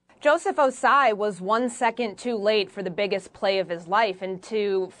 Joseph Ossai was 1 second too late for the biggest play of his life. And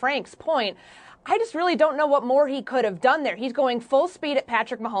to Frank's point, I just really don't know what more he could have done there. He's going full speed at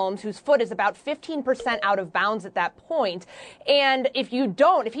Patrick Mahomes, whose foot is about 15% out of bounds at that point. And if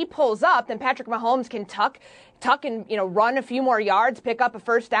he pulls up, then Patrick Mahomes can tuck and, run a few more yards, pick up a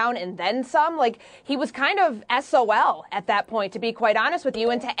first down, and then some. Like, he was kind of SOL at that point, to be quite honest with you.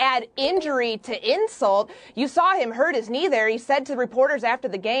 And to add injury to insult, you saw him hurt his knee there. He said to reporters after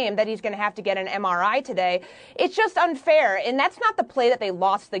the game that he's going to have to get an MRI today. It's just unfair. And that's not the play that they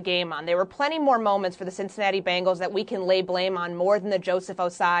lost the game on. There were plenty more moments for the Cincinnati Bengals that we can lay blame on more than the Joseph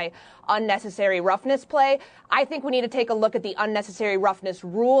Ossai unnecessary roughness play. I think we need to take a look at the unnecessary roughness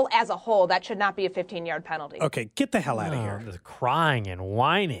rule as a whole. That should not be a 15-yard penalty. Okay, get the hell out of here. Crying and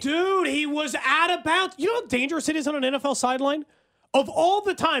whining. Dude, he was out of bounds. You know how dangerous it is on an NFL sideline? Of all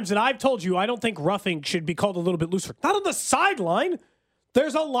the times that I've told you, I don't think roughing should be called a little bit looser. Not on the sideline.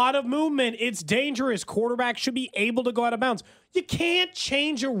 There's a lot of movement. It's dangerous. Quarterbacks should be able to go out of bounds. You can't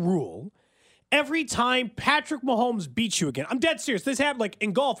change a rule every time Patrick Mahomes beats you again. I'm dead serious. This happened, like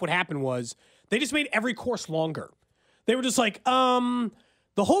in golf, what happened was they just made every course longer. They were just like,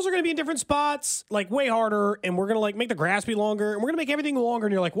 the holes are going to be in different spots, like way harder, and we're going to make the grass be longer, and we're going to make everything longer.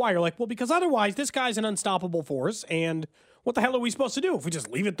 And you're like, why? You're like, well, because otherwise this guy's an unstoppable force, and what the hell are we supposed to do?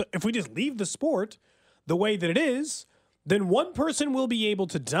 If we just leave the sport the way that it is, then one person will be able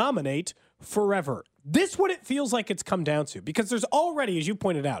to dominate forever. This is what it feels like it's come down to, because there's already, as you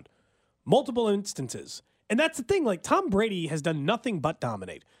pointed out, multiple instances. And that's the thing. Like, Tom Brady has done nothing but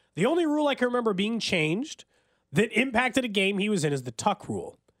dominate. The only rule I can remember being changed that impacted a game he was in is the tuck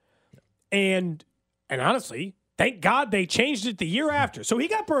rule. And honestly, thank God they changed it the year after. So he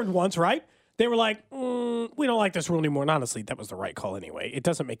got burned once, right? They were like, we don't like this rule anymore. And honestly, that was the right call anyway. It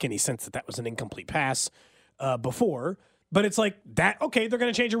doesn't make any sense that was an incomplete pass before. But it's like that, okay, they're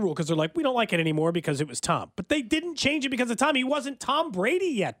going to change a rule because they're like, we don't like it anymore because it was Tom. But they didn't change it because of Tom. He wasn't Tom Brady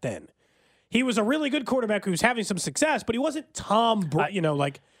yet then. He was a really good quarterback who was having some success, but he wasn't Tom Brady, he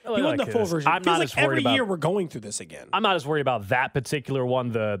wasn't the full version. I'm not like as worried every about, year we're going through this again. I'm not as worried about that particular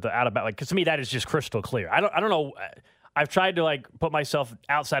one, the out of bounds, because to me that is just crystal clear. I don't know. I've tried to put myself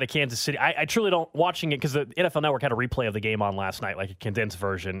outside of Kansas City. I truly don't watching it because the NFL Network had a replay of the game on last night, like a condensed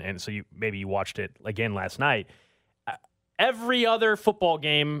version, and so maybe you watched it again last night. Every other football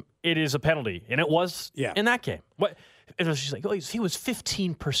game, it is a penalty, and it was in that game. What? It was just like, he was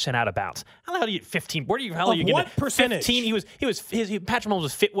 15% out of bounds. How the hell do you get 15? Where do you hell are you getting what percentage? 15? Patrick Mahomes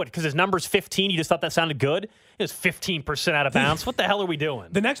was fit. What? Because his number's 15. You just thought that sounded good. It was 15% out of bounds. What the hell are we doing?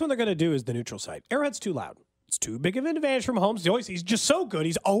 The next one they're going to do is the neutral site. Arrowhead's too loud. It's too big of an advantage for Mahomes. He's just so good.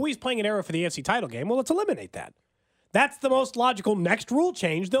 He's always playing an Arrow for the AFC title game. Well, let's eliminate that. That's the most logical next rule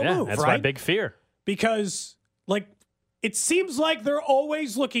change they'll move. That's right? my big fear. Because it seems like they're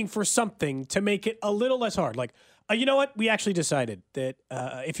always looking for something to make it a little less hard. Like, you know what? We actually decided that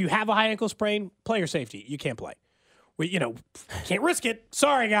if you have a high ankle sprain, player safety, you can't play. We, can't risk it.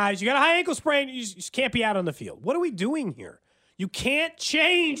 Sorry, guys. You got a high ankle sprain, you just can't be out on the field. What are we doing here? You can't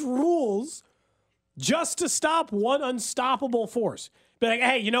change rules just to stop one unstoppable force. Be like,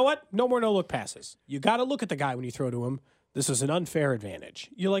 hey, you know what? No more no-look passes. You got to look at the guy when you throw to him. This is an unfair advantage.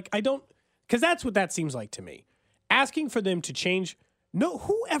 You're like, because that's what that seems like to me. Asking for them to change,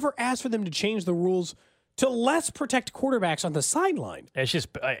 whoever asked for them to change the rules to less protect quarterbacks on the sideline? It's just,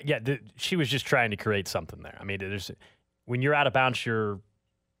 she was just trying to create something there. I mean, when you're out of bounds, you're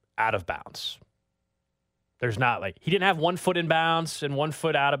out of bounds. There's not he didn't have 1 foot in bounds and 1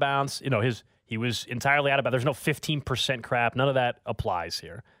 foot out of bounds. He was entirely out of bounds. There's no 15% crap. None of that applies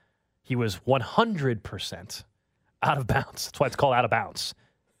here. He was 100% out of bounds. That's why it's called out of bounds.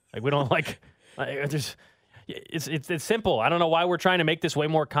 We don't It's simple. I don't know why we're trying to make this way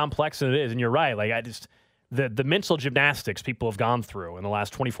more complex than it is. And you're right. The mental gymnastics people have gone through in the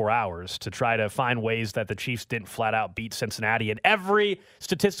last 24 hours to try to find ways that the Chiefs didn't flat out beat Cincinnati in every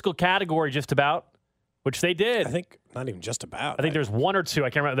statistical category just about, which they did. I think not even just about. I think there's one or two. I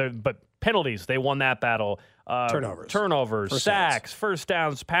can't remember. But penalties, they won that battle. Turnovers, sacks, first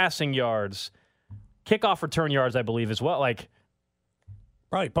downs, passing yards, kickoff return yards, I believe, as well.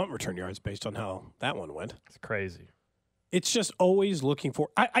 Probably punt return yards based on how that one went. It's crazy. It's just always looking for...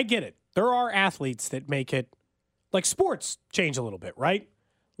 I get it. There are athletes that make it... sports change a little bit, right?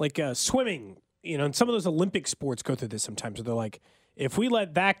 Swimming, and some of those Olympic sports go through this sometimes where they're like, if we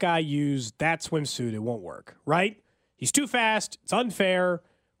let that guy use that swimsuit, it won't work, right? He's too fast. It's unfair.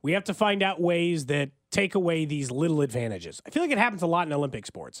 We have to find out ways that take away these little advantages. I feel like it happens a lot in Olympic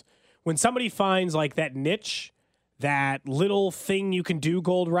sports. When somebody finds that niche... that little thing you can do,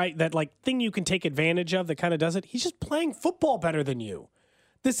 Gold, right? That thing you can take advantage of that kind of does it. He's just playing football better than you.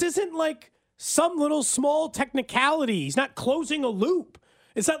 This isn't some little small technicality. He's not closing a loop.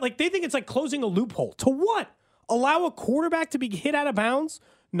 It's not they think it's closing a loophole. To what? Allow a quarterback to be hit out of bounds?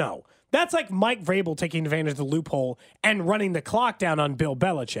 No. That's Mike Vrabel taking advantage of the loophole and running the clock down on Bill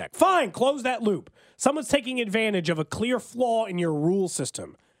Belichick. Fine, close that loop. Someone's taking advantage of a clear flaw in your rule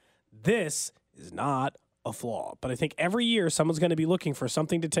system. This is not a flaw. But I think every year someone's going to be looking for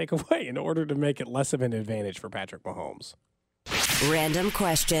something to take away in order to make it less of an advantage for Patrick Mahomes. Random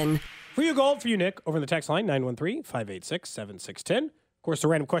question. For you, Gold. For you, Nick, over in the text line, 913-586-7610. Of course, the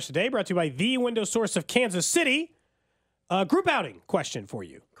random question today brought to you by the window source of Kansas City. Group outing question for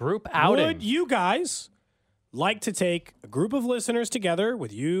you. Group outing. Would you guys like to take a group of listeners together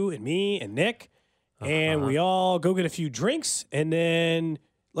with you and me and Nick, and we all go get a few drinks, and then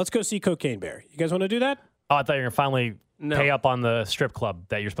let's go see Cocaine Bear? You guys want to do that? Oh, I thought you were going to finally pay up on the strip club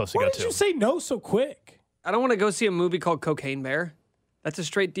that you're supposed to go to. Why did you say no so quick? I don't want to go see a movie called Cocaine Bear. That's a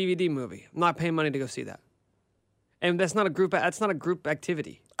straight DVD movie. I'm not paying money to go see that. And that's not a group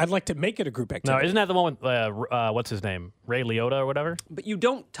activity. I'd like to make it a group activity. No, isn't that the one with, what's his name? Ray Liotta or whatever? But you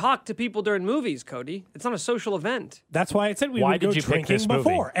don't talk to people during movies, Cody. It's not a social event. That's why I said we would go drinking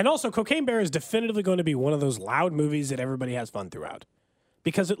before. And also, Cocaine Bear is definitively going to be one of those loud movies that everybody has fun throughout.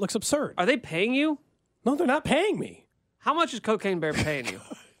 Because it looks absurd. Are they paying you? No, they're not paying me. How much is Cocaine Bear paying you?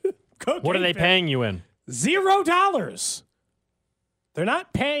 What are they paying you in? $0. They're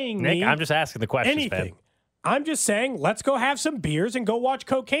not paying me. Nick, I'm just asking the questions, anything. man. I'm just saying, let's go have some beers and go watch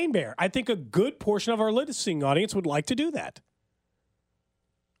Cocaine Bear. I think a good portion of our listening audience would like to do that.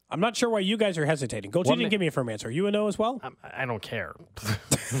 I'm not sure why you guys are hesitating. Gold, you didn't give me a firm answer. Are you a no as well? I don't care.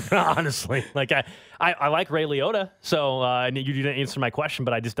 Honestly. Like, I like Ray Liotta, so you didn't answer my question,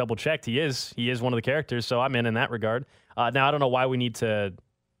 but I just double-checked. He is one of the characters, so I'm in that regard. Now, I don't know why we need to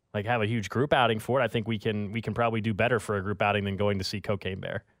have a huge group outing for it. I think we can probably do better for a group outing than going to see Cocaine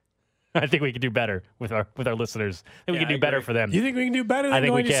Bear. I think we can do better with our listeners. I think we can do better for them. You think we can do better than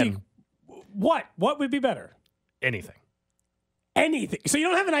going to see what? What would be better? Anything. So you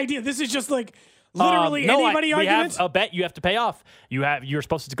don't have an idea. This is just like literally anybody arguments? We have a bet you have to pay off. You're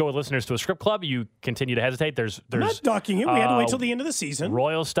supposed to go with listeners to a strip club. You continue to hesitate. There's I'm not ducking you. We had to wait till the end of the season.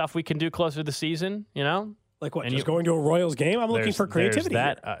 Royal stuff we can do closer to the season, Like what? And just going to a Royals game? I'm looking for creativity.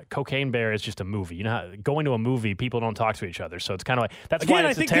 Cocaine Bear is just a movie. You know how going to a movie, people don't talk to each other. So it's kind of like that's Again, why I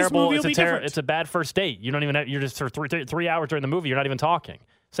it's think a terrible. this movie will be It's a bad first date. You don't even have, you're just for 3 hours during the movie. You're not even talking.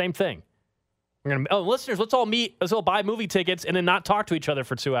 Same thing. We're gonna listeners. Let's all meet. Let's all buy movie tickets and then not talk to each other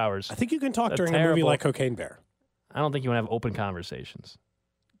for 2 hours. I think you can talk during a movie like Cocaine Bear. I don't think you want to have open conversations.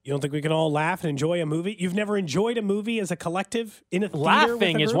 You don't think we can all laugh and enjoy a movie? You've never enjoyed a movie as a collective in a theater?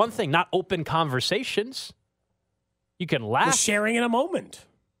 Laughing is one thing, not open conversations. You can laugh. Well, sharing in a moment.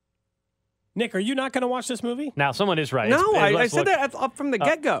 Nick, are you not going to watch this movie? Now, someone is right. No, I said that up from the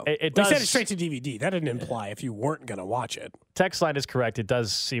get-go. It We does. said it straight to DVD. That didn't imply if you weren't going to watch it. Text line is correct. It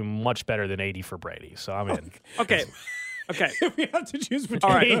does seem much better than 80 for Brady, so I'm in. Okay. We have to choose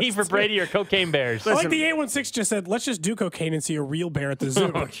between 80 for Brady or Cocaine Bears. I like the 816 just said, let's just do cocaine and see a real bear at the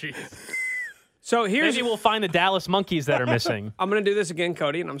zoo. Oh, jeez. So Maybe we'll find the Dallas monkeys that are missing. I'm going to do this again,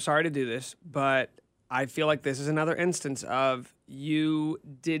 Cody, and I'm sorry to do this, but I feel like this is another instance of you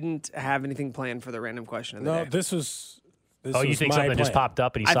didn't have anything planned for the random question of the day. This was you think something just popped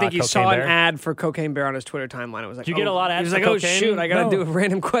up and he saw I think he Cocaine saw Bear? an ad for Cocaine Bear on his Twitter timeline. It was like, Did you get a lot of ads He was for like, cocaine? oh, shoot, I got to do a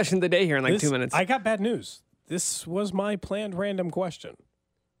random question of the day here in 2 minutes. I got bad news. This was my planned random question.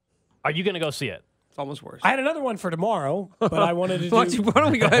 Are you going to go see it? It's almost worse. I had another one for tomorrow, but I wanted to do... Why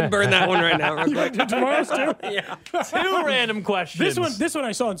don't we go ahead and burn that one right now? Real quick. Tomorrow's too? Yeah. 2 random questions. This one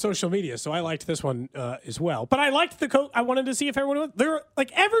I saw on social media, so I liked this one as well. But I liked the I wanted to see if everyone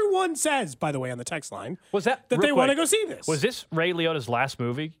everyone says, by the way, on the text line, was that they want to go see this. Was this Ray Liotta's last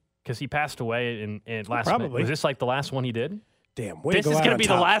movie? Because he passed away in last. Probably. Was this like the last one he did? Damn. This is going to be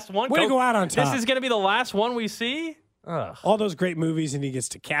the last one. Way to go out on top. This is going to be the last one we see. Ugh. All those great movies, and he gets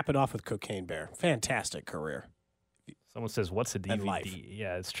to cap it off with Cocaine Bear. Fantastic career. Someone says, "What's a DVD?" Life.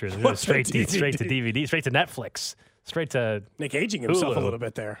 Yeah, it's true. What's Straight a to DVD? DVD, straight to Netflix, straight to Nick aging himself Hulu. a little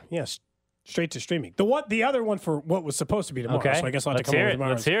bit there. Yes, straight to streaming. The other one for what was supposed to be tomorrow. Okay. So I guess I'll have Let's to come hear over it.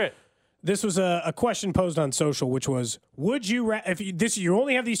 tomorrow. Let's hear it. This was a question posed on social, which was: would you you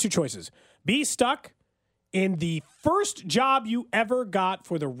only have these two choices: be stuck in the first job you ever got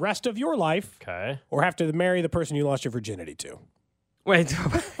for the rest of your life, or have to marry the person you lost your virginity to. Wait.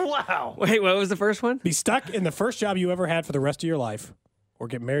 Wow. Wait, what was the first one? Be stuck in the first job you ever had for the rest of your life, or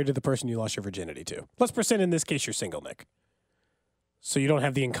get married to the person you lost your virginity to. Let's pretend in this case you're single, Nick. So you don't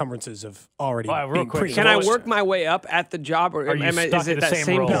have the encumbrances of already being pre. Can I work my way up at the job, or is it that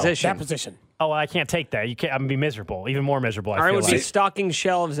same position? That position. Oh, I can't take that. You can't. I'm gonna be miserable, even more miserable. I would be stocking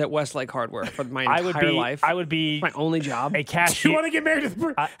shelves at Westlake Hardware for my entire life. I would be my only job. A cashier. You want to get married to the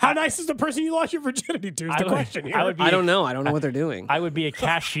person? How nice is the person you lost your virginity to? Is the question here. I don't know. I don't know what they're doing. I would be a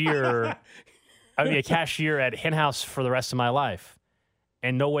cashier. I would be a cashier at Hen House for the rest of my life,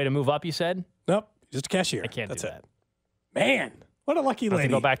 and no way to move up. You said? Nope, just a cashier. I can't That's do it. that. Man, what a lucky I have lady.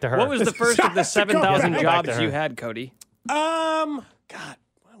 to go back to her. What was the first of the 7,000 jobs you had, Cody? God,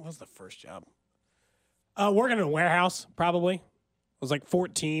 what was the first job? Working in a warehouse, probably. I was like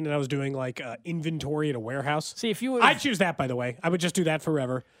 14, and I was doing like inventory at a warehouse. See, if you I'd choose that, by the way. I would just do that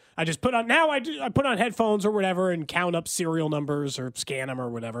forever. I just put on I put on headphones or whatever and count up serial numbers or scan them or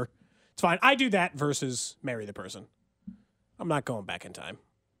whatever. It's fine. I do that versus marry the person. I'm not going back in time.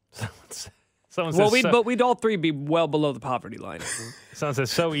 Someone Well, says, but we'd all three be well below the poverty line. someone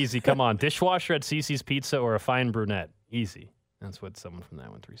says, so easy. Come on. Dishwasher at Cece's Pizza or a fine brunette? Easy. That's what someone from that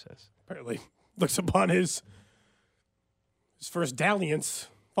 1-3 says. Apparently looks upon his first dalliance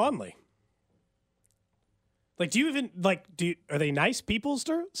fondly. Like, are they nice people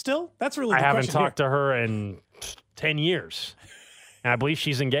still? That's really the I haven't question talked to her in 10 years. And I believe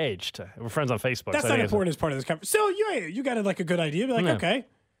she's engaged. We're friends on Facebook. That's so not important as part of this conversation. So you got a good idea. Be like, Yeah. okay.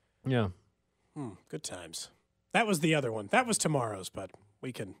 Yeah. Good times. That was the other one. That was tomorrow's, but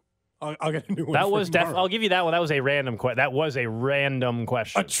we can. I'll get a new one. That for was tomorrow. I'll give you that one. That was a random question. That was a random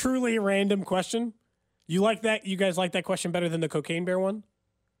question. A truly random question. You like that? You guys like that question better than the Cocaine Bear one?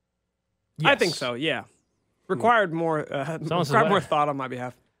 I think so. Yeah. Required more what? thought on my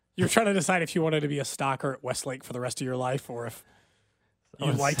behalf. You're trying to decide if you wanted to be a stalker at Westlake for the rest of your life or if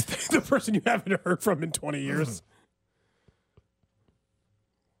you liked the person you haven't heard from in 20 years.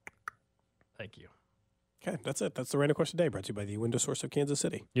 Thank you. Okay, that's it. That's the random question today, brought to you by the Window Source of Kansas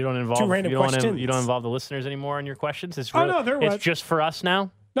City. You don't involve 2 random questions. You don't involve the listeners anymore in your questions. It's it's just for us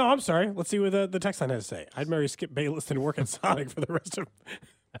now. No, I'm sorry. Let's see what the text line has to say. I'd marry Skip Bayless and work at Sonic for the rest of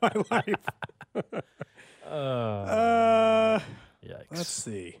my life. Yikes. Let's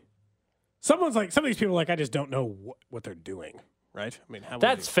see. Some of these people are like, I just don't know what they're doing. Right? I mean,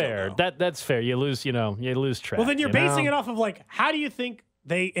 that's fair. That's fair. You lose track. Well, then you're basing it off of how do you think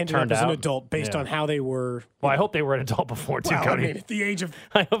they ended up as an adult based on how they were? Well, I hope they were an adult before too, Cody. I mean, at the age of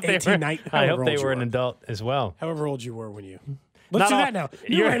I hope 18, I hope they were an adult as well. However old you were when you. Let's do that now.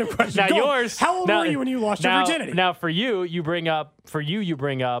 Your random question. Now yours. How old were you when you lost your virginity? Now for you bring up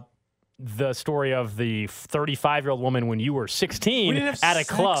the story of the 35-year-old woman when you were 16 at a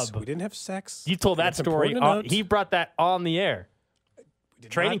club. We didn't have sex. You told that story. He brought that on the air.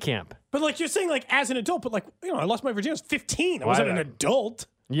 Training camp. But you're saying as an adult, but I lost my virginity. I was 15. I wasn't an adult.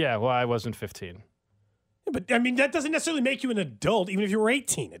 Yeah, well, I wasn't 15. Yeah, but I mean, that doesn't necessarily make you an adult, even if you were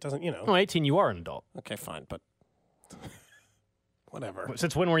 18. It doesn't, No, 18, you are an adult. Okay, fine, but whatever.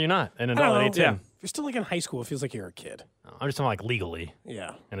 Since when were you not an adult at 18? Yeah. If you're still in high school, it feels like you're a kid. I'm just talking legally.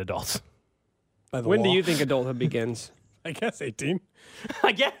 Yeah. An adult. When do you think adulthood begins? I guess 18.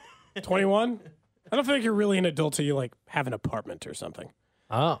 I guess 21. I don't feel like you're really an adult till you have an apartment or something.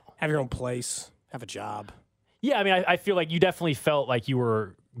 Oh. Have your own place. Have a job. Yeah, I mean, I feel like you definitely felt like you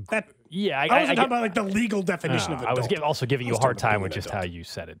were. That. Yeah, I wasn't talking about the legal definition of adult. I was also giving you a hard time with just how you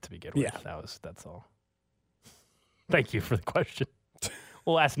said it to begin with. Yeah. That's all. Thank you for the question.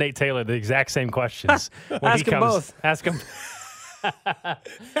 We'll ask Nate Taylor the exact same questions. Ask him both. Ask him.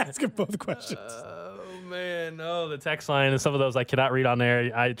 Ask him both questions. Oh man, the text line and some of those I cannot read on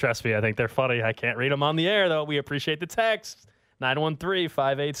there. Trust me, I think they're funny. I can't read them on the air though. We appreciate the text.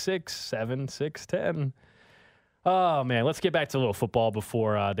 913-586-7610. Oh, man. Let's get back to a little football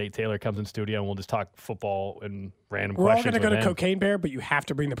before Nate Taylor comes in studio, and we'll just talk football and random questions. We're all going to go to Cocaine Bear, but you have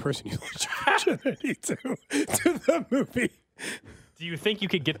to bring the person you lost your virginity to the movie. Do you think you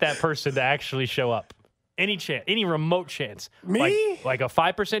could get that person to actually show up? Any chance? Any remote chance? Me? Like a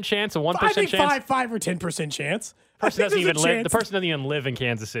 5% chance? A 1% I think chance? 5 or 10% chance. The person doesn't even live in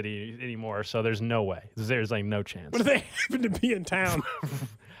Kansas City anymore, so there's no way. There's no chance. What if they happen to be in town?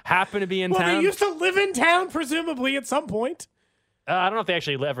 Happen to be in town? Well, they used to live in town, presumably, at some point. I don't know if they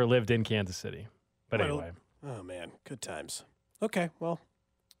actually ever lived in Kansas City. But anyway. Oh, man. Good times. Okay, well,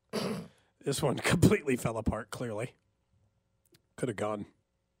 this one completely fell apart, clearly. Could have gone a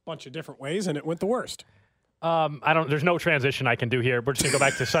bunch of different ways, and it went the worst. There's no transition I can do here. We're just going to go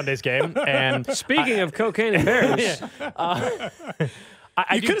back to Sunday's game. And speaking of cocaine and bears.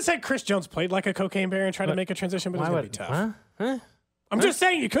 You could have said Chris Jones played like a cocaine bear and tried to make a transition, but it was going to be tough. I'm just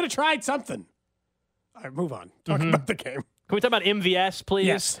saying, you could have tried something. All right, move on. Talk about the game. Can we talk about MVS, please?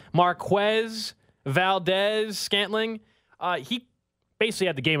 Yes. Marquez, Valdez, Scantling. He basically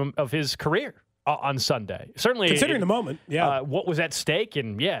had the game of his career on Sunday. Certainly, considering the moment, what was at stake,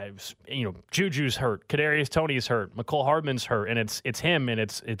 and it was, Juju's hurt, Kadarius Toney's hurt, McCole Hardman's hurt, and it's him, and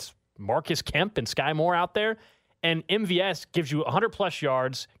it's Marcus Kemp and Sky Moore out there, and MVS gives you 100+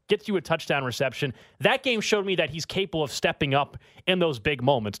 yards, gets you a touchdown reception. That game showed me that he's capable of stepping up in those big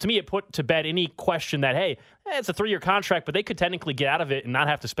moments. To me, it put to bed any question that, hey, it's a 3-year contract, but they could technically get out of it and not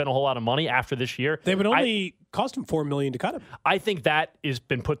have to spend a whole lot of money after this year. They would only cost him $4 million to cut him. I think that has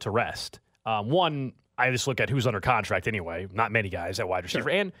been put to rest. One, I just look at who's under contract anyway. Not many guys at wide receiver.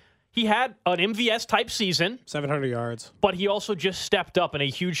 Sure. And he had an MVS-type season. 700 yards. But he also just stepped up in a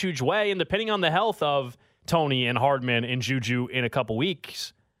huge, huge way. And depending on the health of Toney and Hardman and Juju in a couple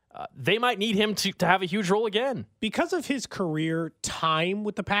weeks, they might need him to have a huge role again. Because of his career time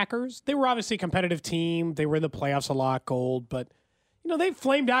with the Packers, they were obviously a competitive team. They were in the playoffs a lot, Gold. But, they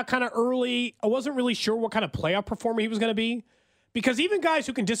flamed out kind of early. I wasn't really sure what kind of playoff performer he was going to be. Because even guys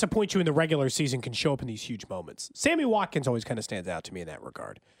who can disappoint you in the regular season can show up in these huge moments. Sammy Watkins always kind of stands out to me in that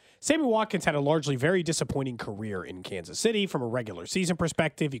regard. Sammy Watkins had a largely very disappointing career in Kansas City from a regular season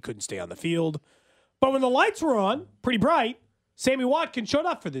perspective. He couldn't stay on the field. But when the lights were on, pretty bright, Sammy Watkins showed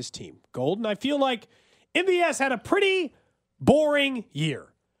up for this team, Gold. And I feel like MVS had a pretty boring year.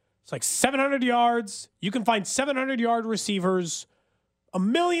 It's like 700 yards. You can find 700-yard receivers a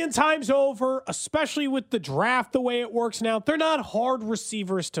million times over, especially with the draft the way it works now. They're not hard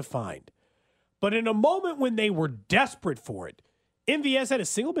receivers to find. But in a moment when they were desperate for it, MVS had his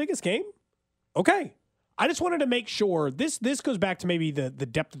single biggest game? Okay. I just wanted to make sure, this goes back to maybe the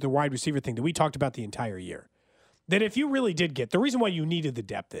depth of the wide receiver thing that we talked about the entire year. That if you really did the reason why you needed the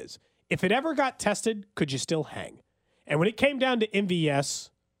depth is, if it ever got tested, could you still hang? And when it came down to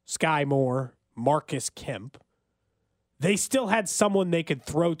MVS, Sky Moore, Marcus Kemp, they still had someone they could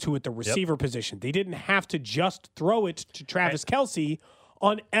throw to at the receiver position. They didn't have to just throw it to Travis Kelce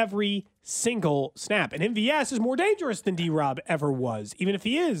on every single snap. And MVS is more dangerous than D-Rob ever was, even if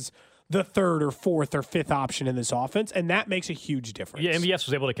he is the third or fourth or fifth option in this offense, and that makes a huge difference. Yeah, MVS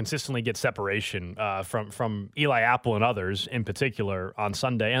was able to consistently get separation from Eli Apple and others in particular on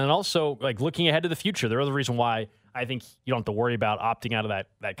Sunday. And then also, like, looking ahead to the future, the other reason why I think you don't have to worry about opting out of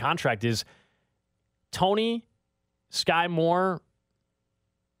that contract is Tony, Sky Moore,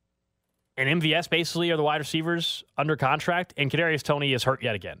 and MVS basically are the wide receivers under contract, and Kadarius Toney is hurt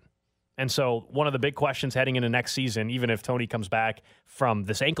yet again. And so one of the big questions heading into next season, even if Tony comes back from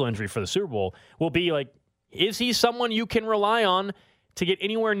this ankle injury for the Super Bowl, will be like, is he someone you can rely on to get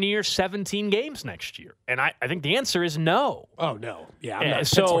anywhere near 17 games next year? And I think the answer is no. Oh, no. Yeah, I'm not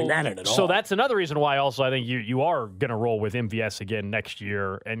penciling that in at all. So that's another reason why also I think you are going to roll with MVS again next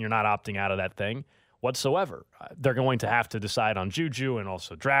year, and you're not opting out of that thing whatsoever. They're going to have to decide on Juju and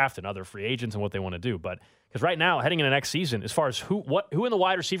also draft and other free agents and what they want to do. But because right now, heading into next season, as far as who in the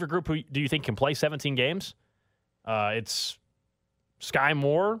wide receiver group who do you think can play 17 games? It's Sky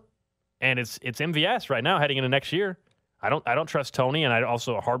Moore and it's MVS right now heading into next year. I don't trust Tony, and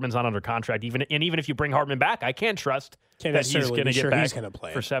Hardman's not under contract. Even if you bring Hardman back, I can't trust that he's going to get back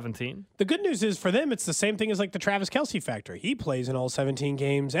for 17. The good news is for them, it's the same thing as like the Travis Kelce factor. He plays in all 17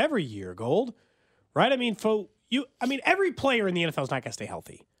 games every year, Gold. Right? I mean, every player in the NFL is not going to stay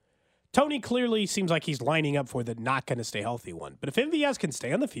healthy. Tony clearly seems like he's lining up for the not going to stay healthy one. But if MVS can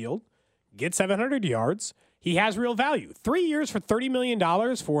stay on the field, get 700 yards, he has real value. 3 years for $30 million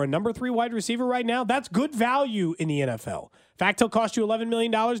for a number 3 wide receiver right now, that's good value in the NFL. In fact, he'll cost you $11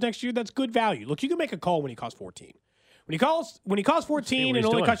 million next year, that's good value. Look, you can make a call when he costs 14. When he costs 14 and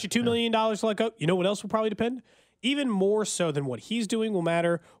only costs you $2 million to let go, you know what else will probably depend? Even more so than what he's doing will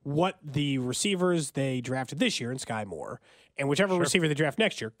matter what the receivers they drafted this year in Sky Moore and whichever receiver they draft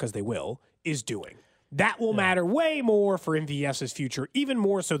next year, because they will, is doing. That will matter way more for MVS's future, even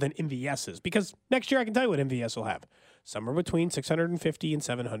more so than MVS's, because next year I can tell you what MVS will have. Somewhere between 650 and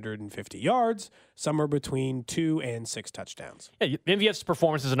 750 yards, somewhere between 2 and 6 touchdowns. Yeah, MVS's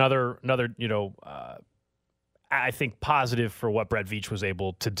performance is another I think positive for what Brett Veach was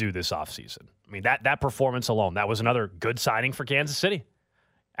able to do this offseason. I mean, that performance alone, that was another good signing for Kansas City.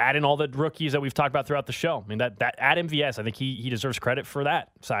 Add in all the rookies that we've talked about throughout the show. I mean, that add MVS, I think he deserves credit for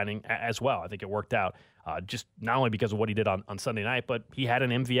that signing as well. I think it worked out just not only because of what he did on Sunday night, but he had an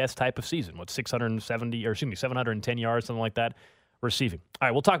MVS type of season. 710 yards, something like that, receiving. All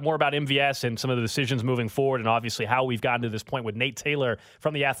right, we'll talk more about MVS and some of the decisions moving forward and obviously how we've gotten to this point with Nate Taylor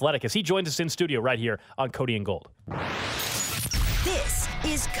from The Athletic as he joins us in studio right here on Cody and Gold. This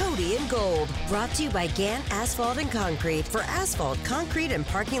is Cody and Gold, brought to you by Gann Asphalt and Concrete. For asphalt, concrete, and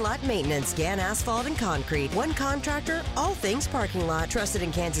parking lot maintenance, Gann Asphalt and Concrete. One contractor, all things parking lot. Trusted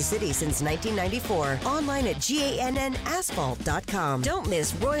in Kansas City since 1994. Online at GANNasphalt.com. Don't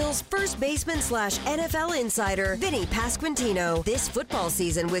miss Royals first baseman / NFL insider, Vinny Pasquantino, this football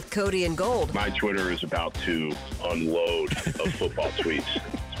season with Cody and Gold. My Twitter is about to unload of football tweets.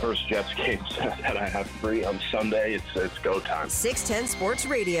 First Jets game that I have free on Sunday. It's go time. 610 Sports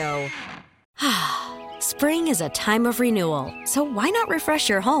Radio. Spring is a time of renewal, so why not refresh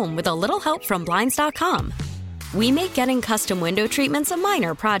your home with a little help from Blinds.com? We make getting custom window treatments a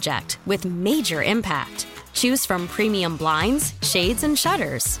minor project with major impact. Choose from premium blinds, shades, and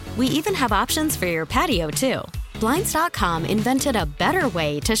shutters. We even have options for your patio, too. Blinds.com invented a better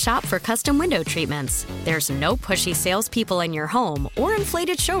way to shop for custom window treatments. There's no pushy salespeople in your home or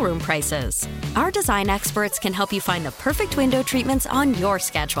inflated showroom prices. Our design experts can help you find the perfect window treatments on your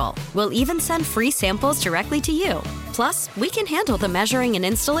schedule. We'll even send free samples directly to you. Plus, we can handle the measuring and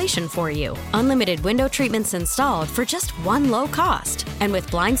installation for you. Unlimited window treatments installed for just one low cost. And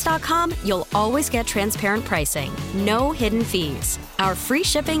with Blinds.com, you'll always get transparent pricing. No hidden fees. Our free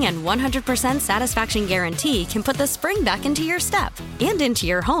shipping and 100% satisfaction guarantee can put the spring back into your step and into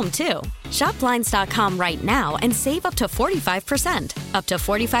your home, too. Shop Blinds.com right now and save up to 45%. Up to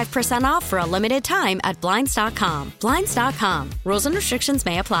 45% off for a limited time at Blinds.com. Blinds.com. Rules and restrictions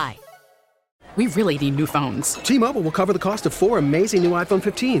may apply. We really need new phones. T-Mobile will cover the cost of 4 amazing new iPhone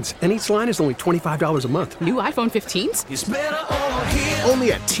 15s, and each line is only $25 a month. New iPhone 15s? It's better over here.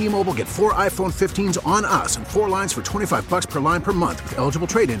 Only at T-Mobile, get 4 iPhone 15s on us and 4 lines for $25 per line per month with eligible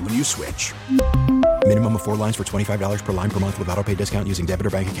trade-in when you switch. Minimum of 4 lines for $25 per line per month with autopay discount using debit or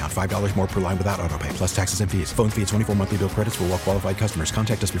bank account. $5 more per line without autopay, plus taxes and fees. Phone fee at 24 monthly bill credits for well-qualified customers.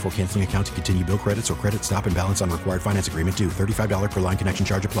 Contact us before canceling account to continue bill credits or credit stop and balance on required finance agreement due. $35 per line connection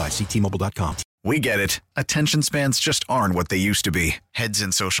charge applies. See T-Mobile.com. We get it. Attention spans just aren't what they used to be. Heads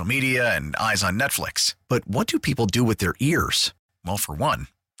in social media and eyes on Netflix. But what do people do with their ears? Well, for one,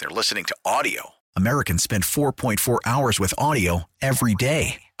 they're listening to audio. Americans spend 4.4 hours with audio every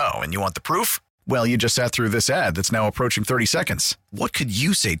day. Oh, and you want the proof? Well, you just sat through this ad that's now approaching 30 seconds. What could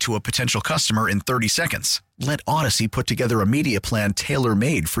you say to a potential customer in 30 seconds? Let Odyssey put together a media plan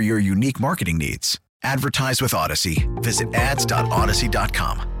tailor-made for your unique marketing needs. Advertise with Odyssey. Visit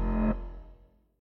ads.odyssey.com.